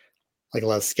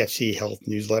lot of sketchy health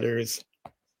newsletters,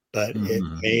 but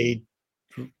it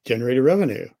generated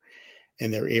revenue,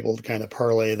 and they're able to kind of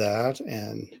parlay that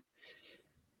and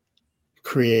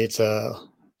create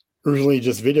originally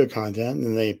just video content,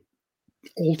 and they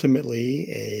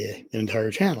ultimately an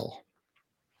entire channel.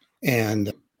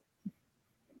 And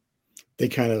they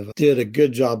kind of did a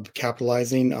good job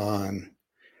capitalizing on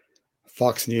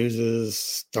Fox News's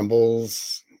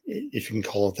stumbles, if you can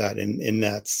call it that, in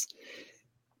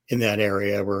that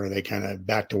area where they kind of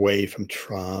backed away from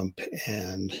Trump,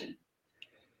 and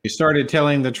you started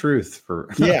telling the truth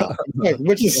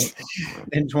which is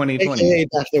in 2020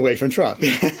 backed away from Trump.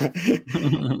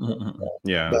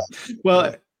 Yeah.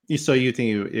 Well, so you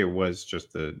think it was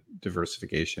just the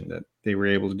diversification that they were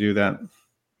able to do that?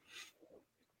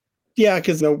 Yeah,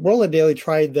 because World Daily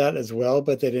tried that as well,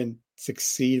 but they didn't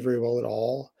succeed very well at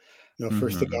all.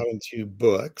 First they got into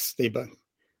books. They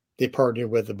partnered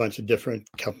with a bunch of different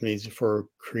companies for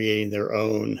creating their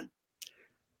own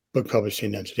book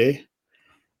publishing entity.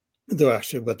 Though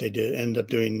actually what they did end up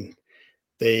doing,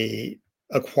 they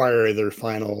acquired their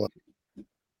final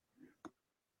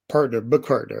book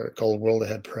partner called World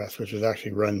Ahead Press, which was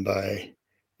actually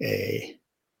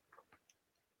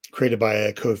created by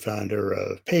a co-founder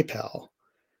of PayPal.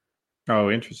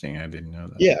 Oh, interesting. I didn't know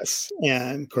that. Yes.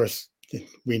 And of course,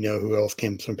 we know who else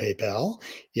came from PayPal: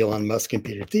 Elon Musk and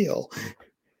Peter Thiel.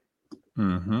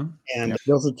 And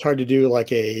they also tried to do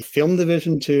like a film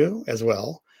division too, as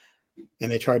well. And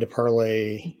they tried to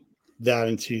parlay that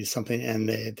into something, and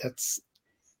it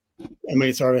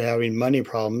started having money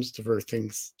problems. The first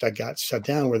things that got shut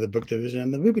down were the book division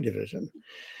and the movie division,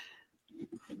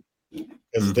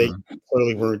 because they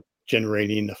clearly weren't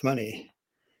generating enough money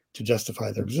to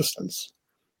justify their existence.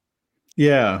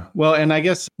 Yeah. Well, and I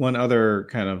guess one other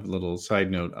kind of little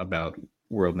side note about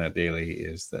WorldNet Daily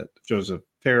is that Joseph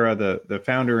Farah, the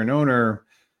founder and owner,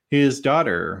 his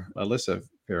daughter, Alyssa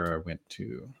Farah, went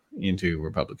into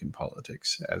Republican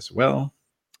politics as well.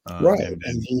 Right.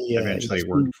 And he eventually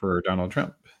worked for Donald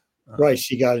Trump. Right.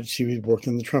 She worked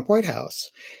in the Trump White House.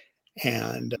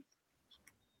 And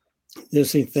the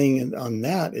interesting thing on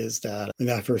that is that when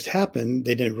that first happened,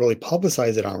 they didn't really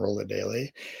publicize it on Rolla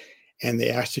Daily. And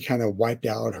they actually kind of wiped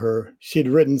out she had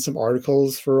written some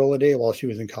articles for Rolla Daily while she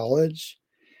was in college.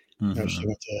 I think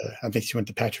she went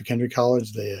to Patrick Henry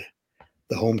College, the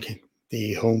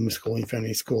homeschooling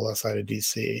family school outside of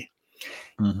DC. They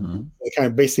kind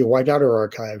of basically wiped out her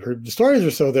archive. The stories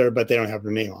are still there, but they don't have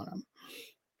her name on them.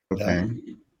 Okay.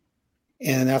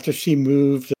 And after she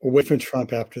moved away from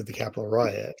Trump after the Capitol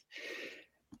riot,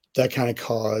 that kind of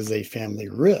caused a family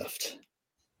rift.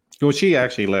 Well, she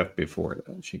actually left before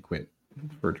that. She quit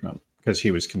for Trump because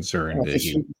he was concerned that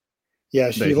she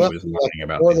left was lying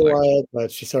about before the riot,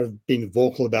 but she started being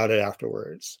vocal about it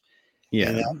afterwards. Yeah.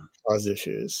 And that caused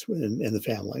issues in the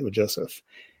family with Joseph.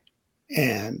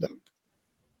 And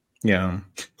yeah.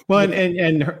 Well,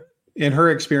 and in her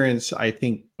experience, I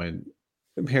think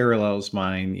parallels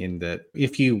mine in that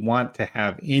if you want to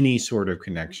have any sort of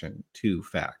connection to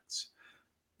facts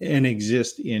and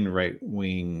exist in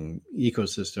right-wing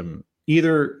ecosystem,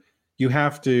 either you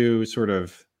have to sort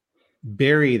of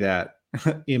bury that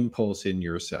impulse in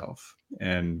yourself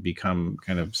and become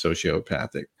kind of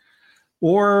sociopathic,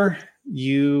 or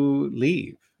you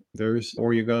leave.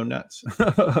 Or you go nuts.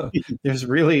 There's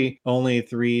really only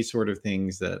three sort of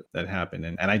things that happen,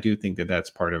 and I do think that that's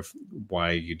part of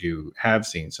why you have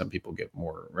seen some people get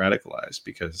more radicalized,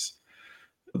 because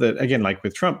that, again, like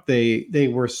with Trump,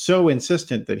 they were so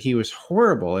insistent that he was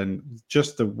horrible and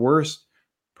just the worst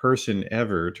person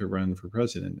ever to run for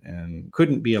president and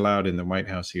couldn't be allowed in the White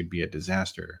House. He would be a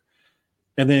disaster.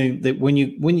 And then when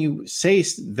you say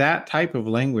that type of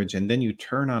language and then you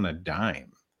turn on a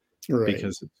dime, Right.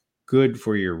 because it's good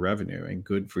for your revenue and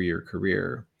good for your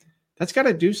career, that's got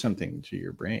to do something to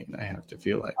your brain, I have to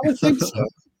feel like. I would think so.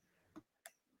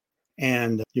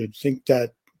 And you'd think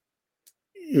that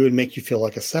it would make you feel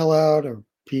like a sellout,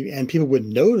 and people would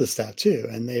notice that too,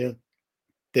 and they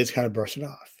just kind of brush it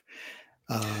off.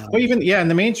 Well, and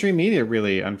the mainstream media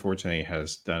really, unfortunately,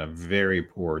 has done a very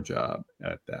poor job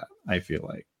at that, I feel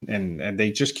like. And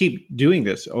they just keep doing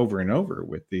this over and over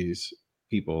with these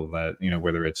people that,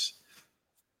 whether it's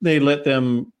they let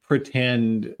them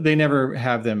pretend, they never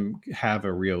have them have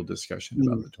a real discussion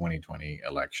about the 2020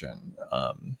 election.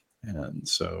 And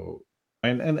so,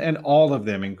 and all of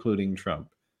them, including Trump,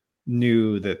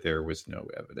 knew that there was no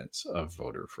evidence of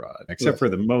voter fraud, except for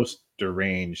the most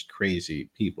deranged, crazy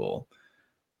people.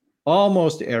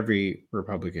 Almost every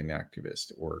Republican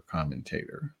activist or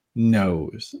commentator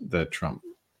knows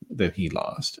that he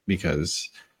lost, because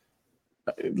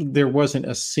there wasn't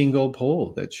a single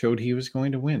poll that showed he was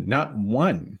going to win. Not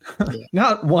one.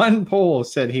 Not one poll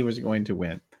said he was going to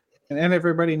win. And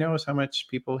everybody knows how much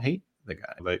people hate the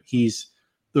guy. But he's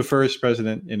the first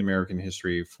president in American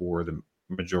history for the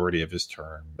majority of his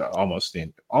term, almost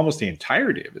the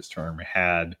entirety of his term,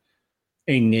 had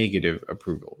a negative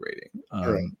approval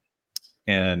rating.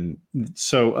 And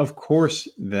so, of course,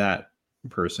 that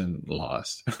person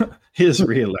lost his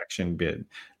reelection bid.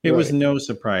 It was no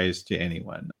surprise to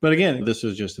anyone. But again, this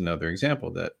was just another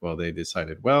example that, they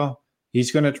decided,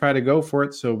 he's going to try to go for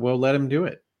it, so we'll let him do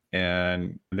it.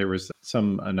 And there was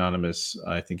some anonymous,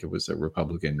 I think it was a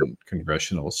Republican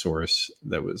congressional source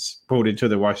that was quoted to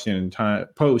the Washington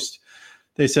Post.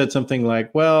 They said something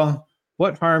like, well,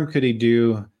 what harm could he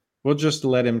do? We'll just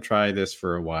let him try this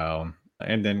for a while,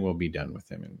 and then we'll be done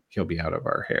with him and he'll be out of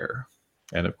our hair.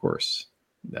 And of course,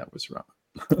 that was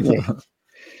wrong.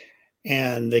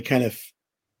 And they kind of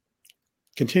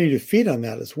continue to feed on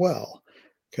that as well,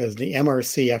 because the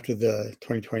MRC, after the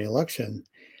 2020 election,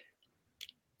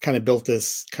 kind of built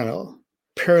this kind of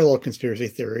parallel conspiracy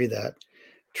theory that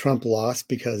Trump lost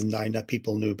because not enough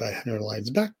people knew about Hunter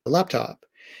Biden's laptop.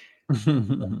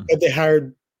 But they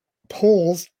hired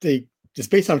polls. It's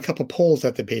based on a couple of polls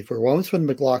that they paid for. One was from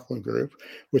the McLaughlin Group,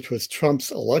 which was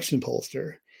Trump's election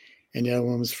pollster, and the other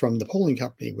one was from the polling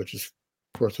company, which of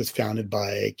course was founded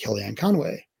by Kellyanne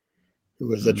Conway, who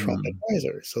was a Trump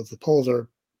advisor. So the polls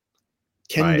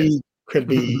could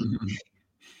be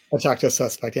attacked as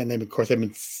suspect, and they've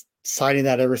been citing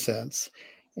that ever since,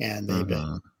 and they've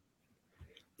been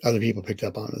other people picked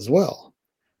up on it as well.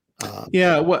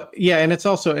 And it's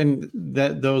also, and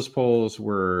that those polls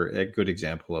were a good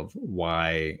example of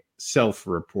why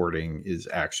self-reporting is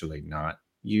actually not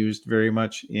used very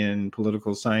much in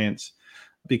political science,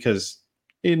 because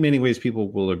in many ways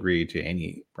people will agree to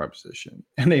any proposition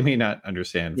and they may not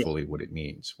understand fully what it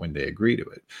means when they agree to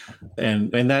it.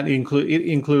 And that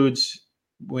includes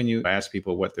when you ask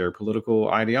people what their political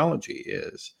ideology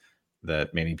is,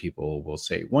 that many people will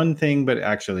say one thing, but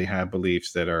actually have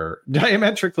beliefs that are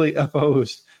diametrically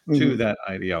opposed to that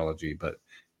ideology. But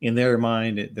in their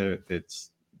mind,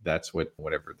 that's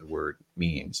whatever the word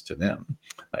means to them.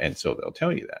 And so they'll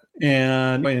tell you that.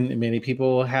 And many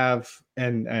people have,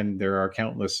 and there are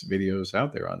countless videos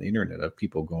out there on the internet of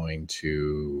people going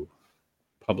to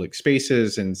public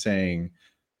spaces and saying,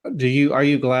 are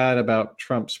you glad about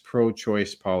Trump's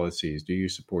pro-choice policies? Do you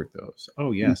support those?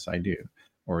 Oh, yes, I do.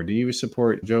 Or do you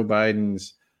support Joe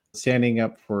Biden's standing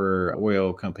up for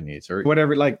oil companies or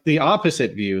whatever? Like the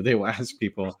opposite view, they will ask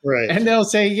people, and they'll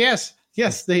say yes,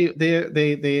 they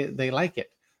like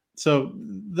it. So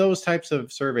those types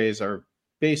of surveys are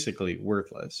basically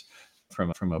worthless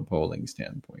from a polling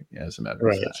standpoint, as a matter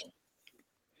of fact.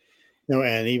 No,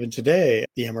 and even today,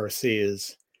 the MRC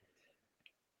is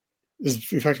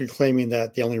effectively claiming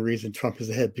that the only reason Trump is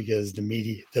ahead because the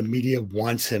media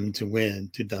wants him to win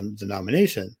the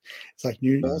nomination. It's like,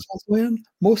 you guys want to win?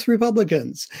 Most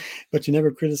Republicans, but you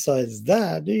never criticize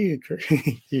that, do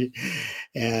you?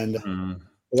 And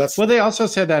they also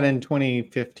said that in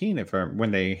 2015, when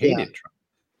they hated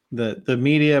Trump, the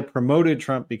media promoted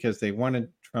Trump because they wanted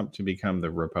Trump to become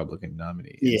the Republican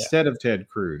nominee instead of Ted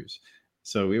Cruz.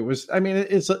 So it was,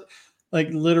 like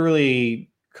literally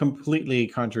completely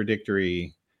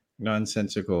contradictory,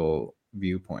 nonsensical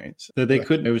viewpoints that they Right.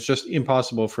 couldn't. It was just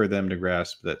impossible for them to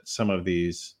grasp that some of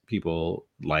these people,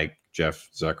 like Jeff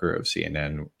Zucker of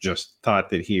CNN, just thought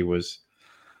that he was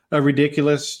a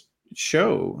ridiculous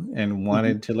show and Mhm.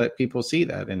 wanted to let people see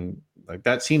that. And like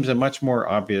that seems a much more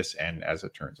obvious and, as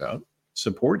it turns out,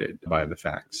 supported by the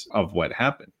facts of what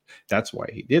happened. That's why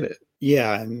he did it.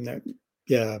 Yeah, and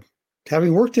yeah,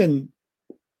 having worked in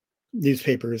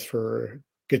newspapers for a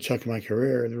good chunk of my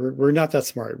career, we're not that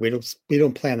smart. We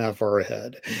don't plan that far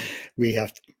ahead. We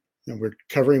have to, we're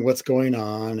covering what's going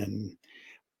on, and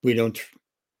we don't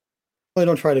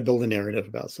try to build a narrative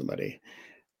about somebody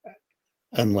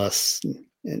unless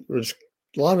we're just,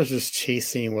 a lot of us just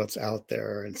chasing what's out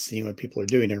there and seeing what people are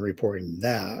doing and reporting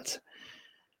that.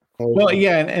 Well,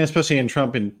 yeah, and especially in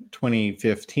Trump in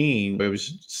 2015, it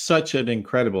was such an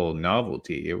incredible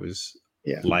novelty. It was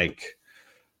Yeah. like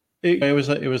it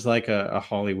was like a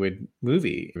Hollywood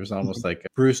movie. It was almost like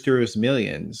Brewster's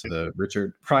Millions, the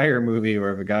Richard Pryor movie,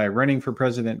 where a guy running for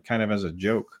president kind of as a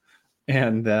joke,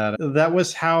 and that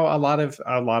was how a lot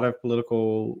of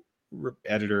political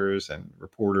editors and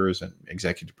reporters and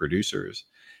executive producers,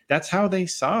 that's how they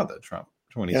saw the Trump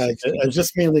Yeah, 2016 it was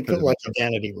just mainly like a presidential.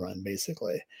 vanity run,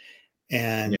 basically.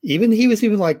 And Yeah. even he was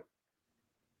even like,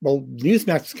 well,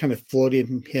 Newsmax kind of floated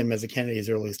him as a candidate as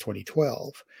early as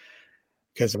 2012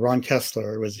 because Ron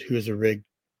Kessler who was a big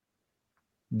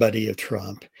buddy of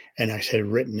Trump and actually had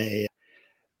written a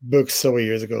book several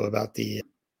years ago about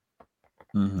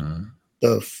Mm-hmm.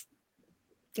 the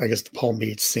I guess the Palm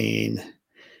Beach scene,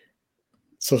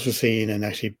 social scene, and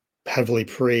actually heavily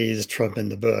praised Trump in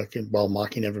the book and while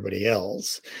mocking everybody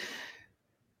else.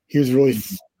 He was really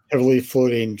heavily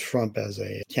floating Trump as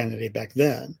a candidate back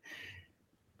then.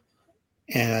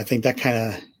 And I think that kind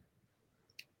of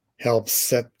helped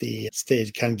set the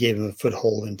stage, kind of gave him a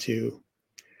foothold into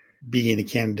being a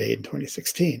candidate in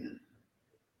 2016.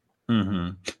 Mm-hmm.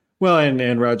 Well,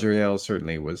 and Roger Ailes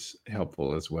certainly was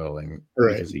helpful as well, and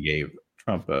Right. because he gave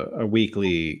Trump a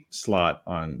weekly slot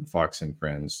on Fox and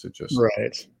Friends to just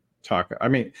Right. talk. I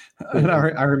mean, and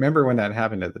I remember when that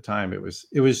happened at the time. It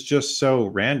was just so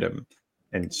random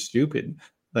and stupid.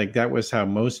 Like that was how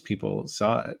most people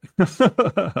saw Yeah,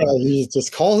 it. he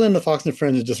just calls in the Fox and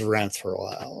Friends and just rants for a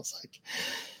while. It's like,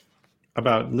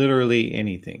 About literally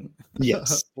anything,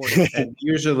 yes. and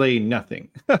usually nothing.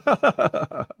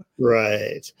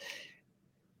 Right.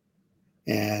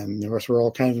 And of course, we're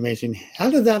all kind of amazing. How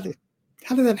did that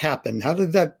happen? How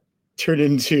did that turn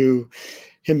into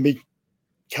him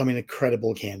becoming a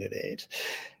credible candidate?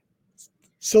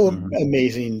 So Mhm.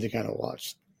 amazing to kind of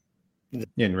watch.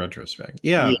 In retrospect,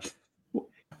 Yeah. yeah.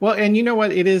 Well, and you know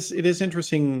what? It is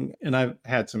interesting, and I've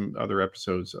had some other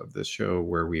episodes of this show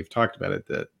where we've talked about it,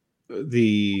 that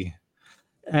the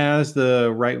as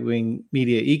the right wing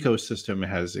media ecosystem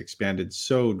has expanded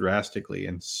so drastically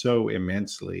and so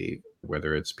immensely,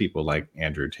 whether it's people like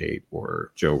Andrew Tate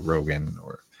or Joe Rogan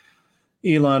or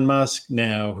Elon Musk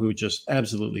now, who just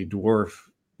absolutely dwarf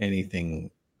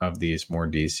anything of these more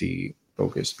DC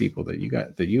focused people that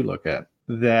you look at,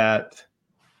 that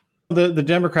the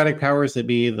Democratic powers that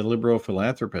be, the liberal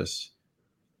philanthropists,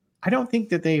 I don't think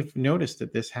that they've noticed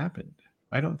that this happened.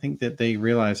 I don't think that they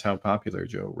realize how popular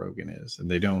Joe Rogan is, and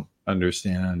they don't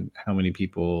understand how many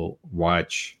people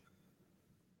watch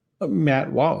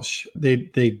Matt Walsh.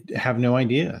 They have no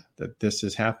idea that this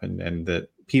has happened, and that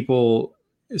people,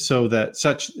 so that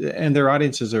such, and their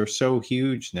audiences are so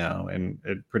huge now, and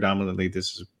predominantly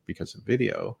this is because of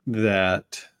video,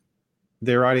 that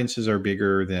their audiences are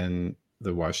bigger than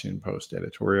the Washington Post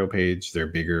editorial page. They're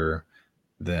bigger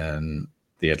than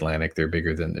the Atlantic. They're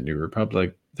bigger than the New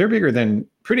Republic. They're bigger than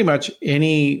pretty much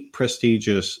any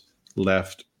prestigious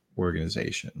left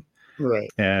organization. Right.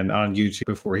 And on YouTube,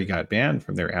 before he got banned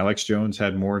from there, Alex Jones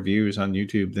had more views on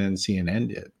YouTube than CNN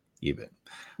did, even.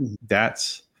 Mhm.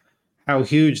 That's how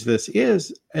huge this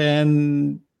is.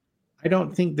 And I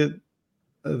don't think that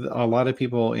a lot of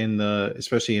people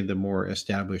especially in the more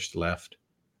established left,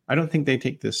 I don't think they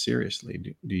take this seriously.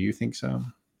 Do you think so?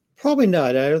 Probably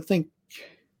not. I don't think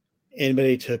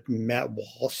anybody took Matt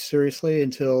Walsh seriously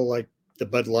until like the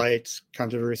Bud Light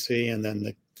controversy and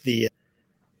then the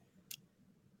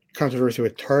controversy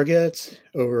with Target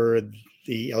over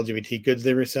the LGBT goods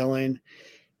they were selling.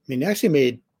 I mean, they actually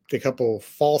made a couple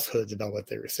falsehoods about what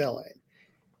they were selling.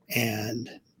 And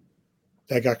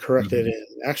that got corrected in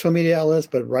actual media outlets,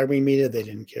 but right wing media, they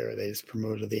didn't care. They just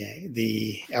promoted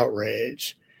the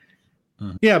outrage.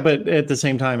 Yeah, but at the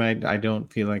same time, I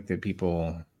don't feel like that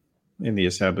people in the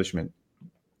establishment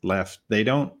left, they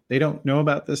don't know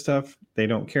about this stuff. They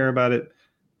don't care about it.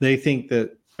 They think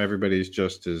that everybody's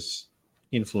just as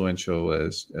influential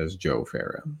as Joe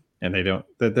Farah. And they don't,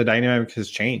 the dynamic has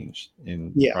changed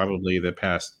in probably the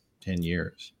past 10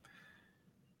 years.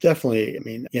 Definitely. I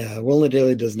mean, Will and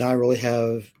Daly does not really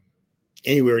have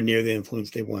anywhere near the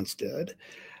influence they once did.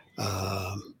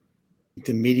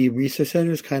 The Media Research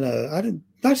Center is kind of, I'm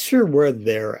not sure where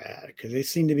they're at, because they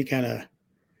seem to be kind of.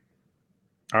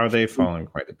 Are they falling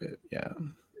quite a bit? Yeah.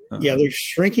 Yeah, they're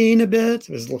shrinking a bit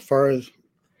as far as.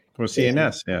 Well,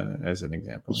 CNS, as an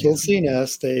example.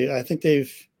 CNS, I think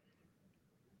they've.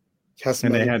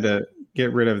 And they had to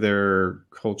get rid of their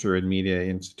Culture and Media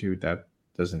Institute. That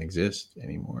doesn't exist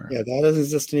anymore. Yeah, that doesn't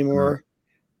exist anymore,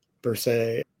 per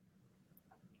se.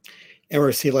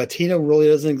 MRC Latino really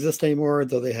doesn't exist anymore,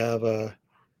 though they have Jorge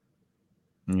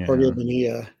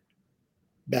Bonilla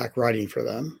back writing for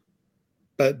them,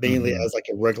 but mainly as like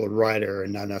a regular writer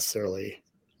and not necessarily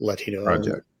Latino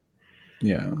project.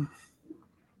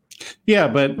 Yeah,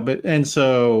 but and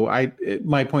so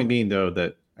my point being, though,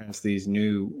 that as these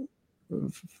new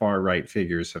far right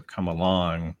figures have come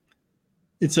along,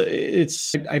 I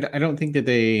don't think that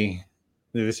the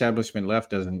establishment left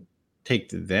doesn't take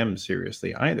them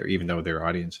seriously either, even though their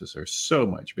audiences are so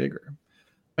much bigger.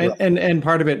 And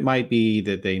part of it might be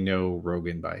that they know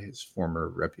Rogan by his former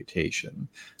reputation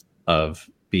of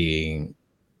being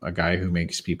a guy who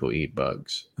makes people eat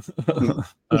bugs.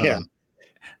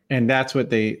 And that's what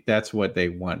they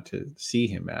want to see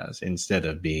him as, instead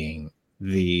of being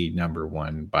the number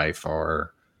one by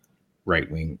far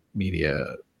right-wing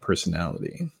media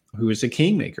personality who is a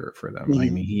kingmaker for them. I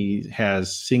mean, he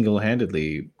has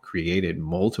single-handedly created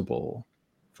multiple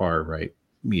far right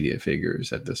media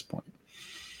figures at this point.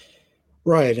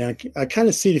 Right. And I kind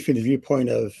of see it from the viewpoint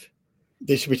of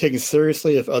they should be taken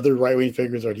seriously if other right-wing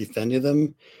figures are defending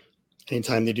them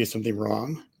anytime they do something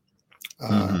wrong.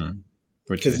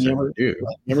 Which they do.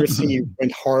 MRC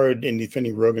went hard in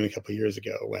defending Rogan a couple of years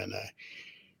ago when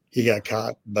he got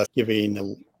caught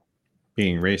being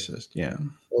racist. Yeah.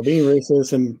 Well, being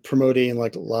racist and promoting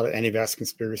like a lot of anti-vax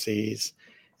conspiracies,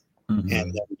 and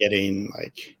then getting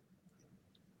like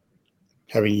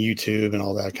having YouTube and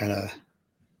all that kind of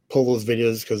pull those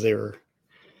videos because they were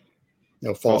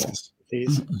false.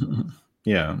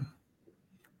 Yeah.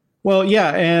 Well,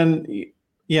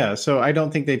 yeah, so I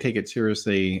don't think they take it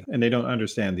seriously, and they don't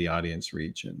understand the audience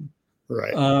reach.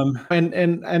 Right.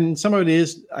 And some of it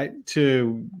is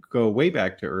to go way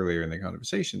back to earlier in the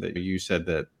conversation that you said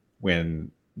that when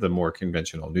the more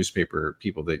conventional newspaper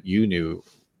people that you knew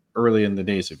early in the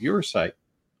days of your site,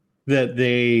 that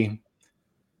they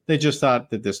just thought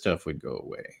that this stuff would go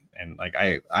away. And like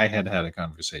I had a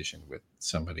conversation with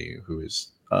somebody who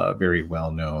is a very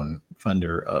well-known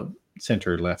funder of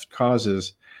center-left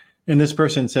causes. And this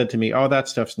person said to me, "Oh, that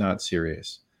stuff's not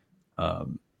serious."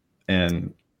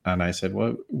 And I said,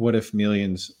 "Well, what if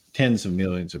tens of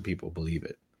millions of people believe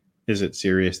it? Is it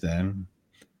serious then?"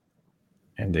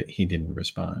 And he didn't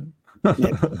respond.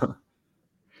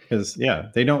 Because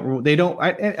they don't.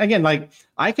 Again, like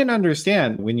I can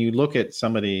understand when you look at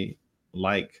somebody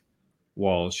like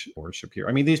Walsh or Shapiro.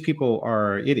 I mean, these people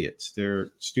are idiots. They're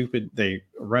stupid. They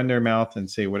run their mouth and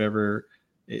say whatever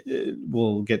it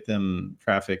will get them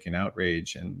traffic and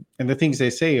outrage, and the things they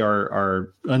say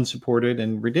are unsupported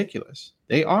and ridiculous.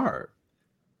 They are,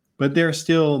 but they're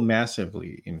still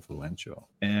massively influential.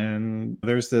 And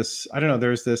I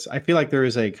feel like there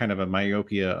is a kind of a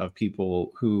myopia of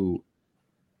people who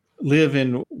live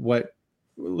in what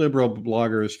liberal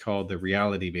bloggers called the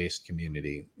reality-based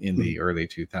community in the early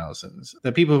 2000s.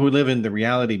 The people who live in the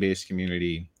reality-based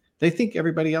community, they think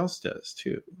everybody else does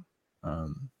too.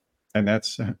 And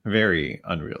that's very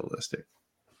unrealistic,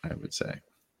 I would say.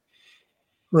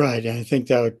 Right. And I think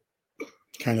that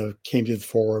kind of came to the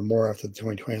fore more after the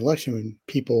 2020 election, when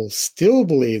people still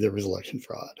believe there was election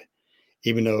fraud,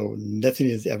 even though nothing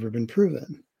has ever been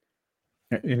proven.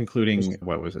 Including,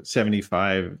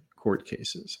 75 court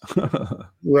cases.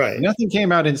 Right. Nothing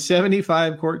came out in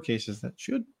 75 court cases. That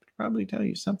should probably tell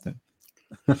you something.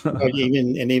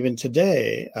 Even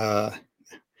today,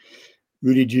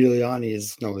 Rudy Giuliani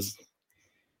was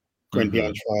going to be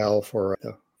on trial for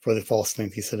the false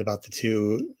things he said about the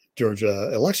two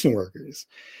Georgia election workers.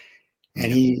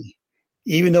 And he,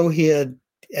 even though he had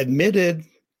admitted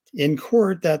in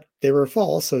court that they were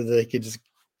false so that they could just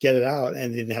get it out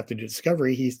and they didn't have to do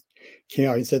discovery, he came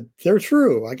out and said, "They're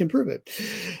true. I can prove it."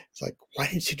 It's like, why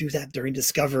didn't you do that during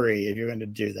discovery if you're going to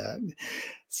do that?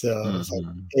 So it's like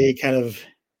they kind of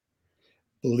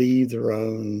believe their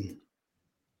own.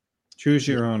 Choose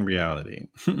your own reality.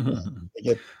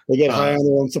 They get high on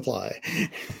their own supply.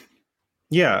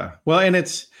 Yeah. Well, and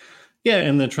Yeah,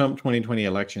 and the Trump 2020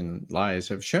 election lies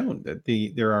have shown that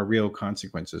there are real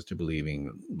consequences to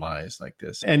believing lies like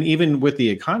this. And even with the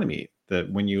economy,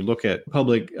 that when you look at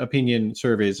public opinion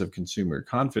surveys of consumer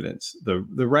confidence, the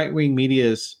right-wing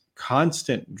media's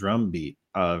constant drumbeat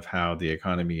of how the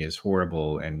economy is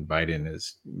horrible and Biden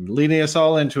is leading us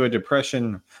all into a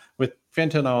depression with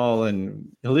fentanyl and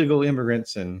illegal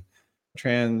immigrants and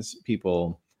trans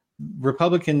people.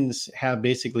 Republicans have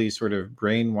basically sort of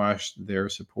brainwashed their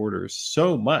supporters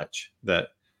so much that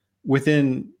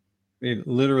within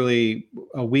literally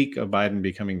a week of Biden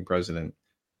becoming president,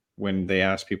 when they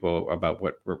asked people about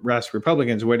asked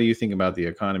Republicans, what do you think about the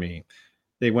economy?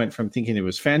 They went from thinking it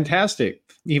was fantastic,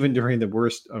 even during the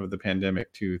worst of the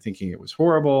pandemic, to thinking it was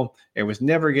horrible. It was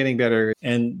never getting better.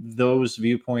 And those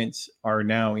viewpoints are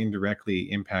now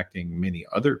indirectly impacting many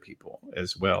other people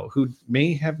as well, who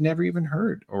may have never even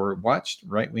heard or watched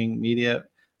right-wing media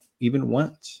even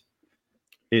once.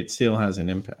 It still has an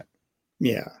impact.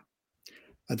 Yeah.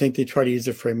 I think they try to use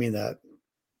the framing that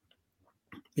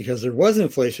because there was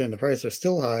inflation, the prices are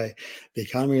still high, the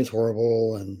economy is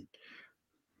horrible, and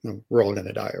we're all going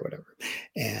to die or whatever.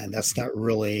 And that's not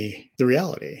really the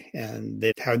reality. And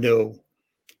they have no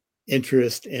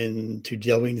interest into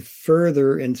delving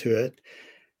further into it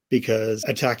because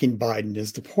attacking Biden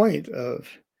is the point of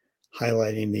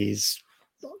highlighting these.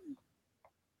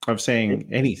 Of saying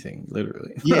anything,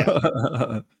 literally.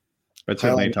 Yeah. But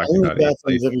certainly talking about bad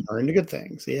things that are into good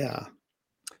things. Yeah.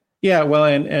 Yeah, well,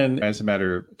 and as a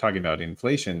matter of talking about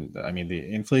inflation, I mean,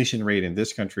 the inflation rate in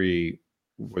this country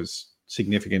was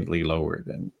significantly lower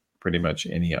than pretty much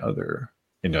any other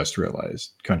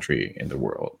industrialized country in the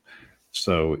world.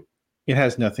 So it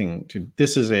has nothing to,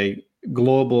 this is a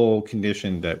global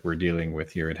condition that we're dealing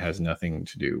with here. It has nothing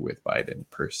to do with Biden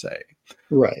per se.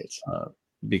 Right.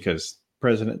 Because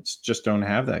presidents just don't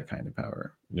have that kind of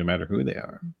power, no matter who they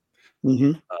are.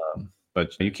 Mm-hmm.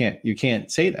 But you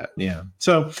can't say that. Yeah.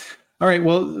 So, all right.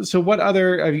 Well, so what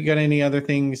other, have you got any other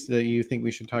things that you think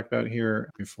we should talk about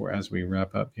here as we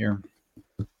wrap up here?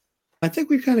 I think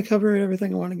we've kind of covered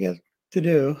everything I want to get to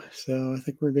do. So I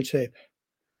think we're in good shape.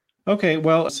 Okay.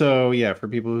 Well, so yeah, for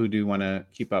people who do want to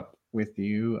keep up with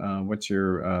you, what's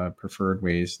your preferred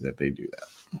ways that they do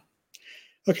that?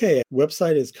 Okay.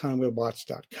 Website is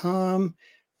conwebwatch.com.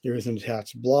 There is an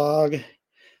attached blog.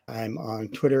 I'm on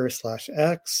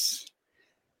Twitter/X.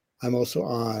 I'm also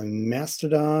on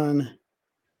Mastodon,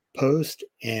 Post,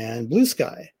 and Blue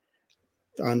Sky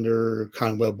under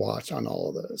Conweb Watch on all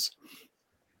of those.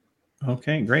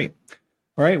 Okay, great.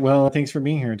 All right. Well, thanks for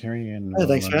being here, Terry. And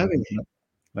thanks for having me.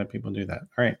 Let people do that.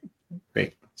 All right.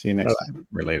 Great. See you next time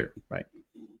or later. Bye.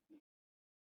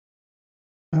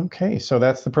 Okay, so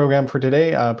that's the program for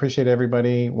today. I appreciate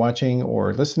everybody watching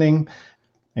or listening.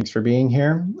 Thanks for being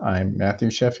here. I'm Matthew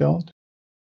Sheffield.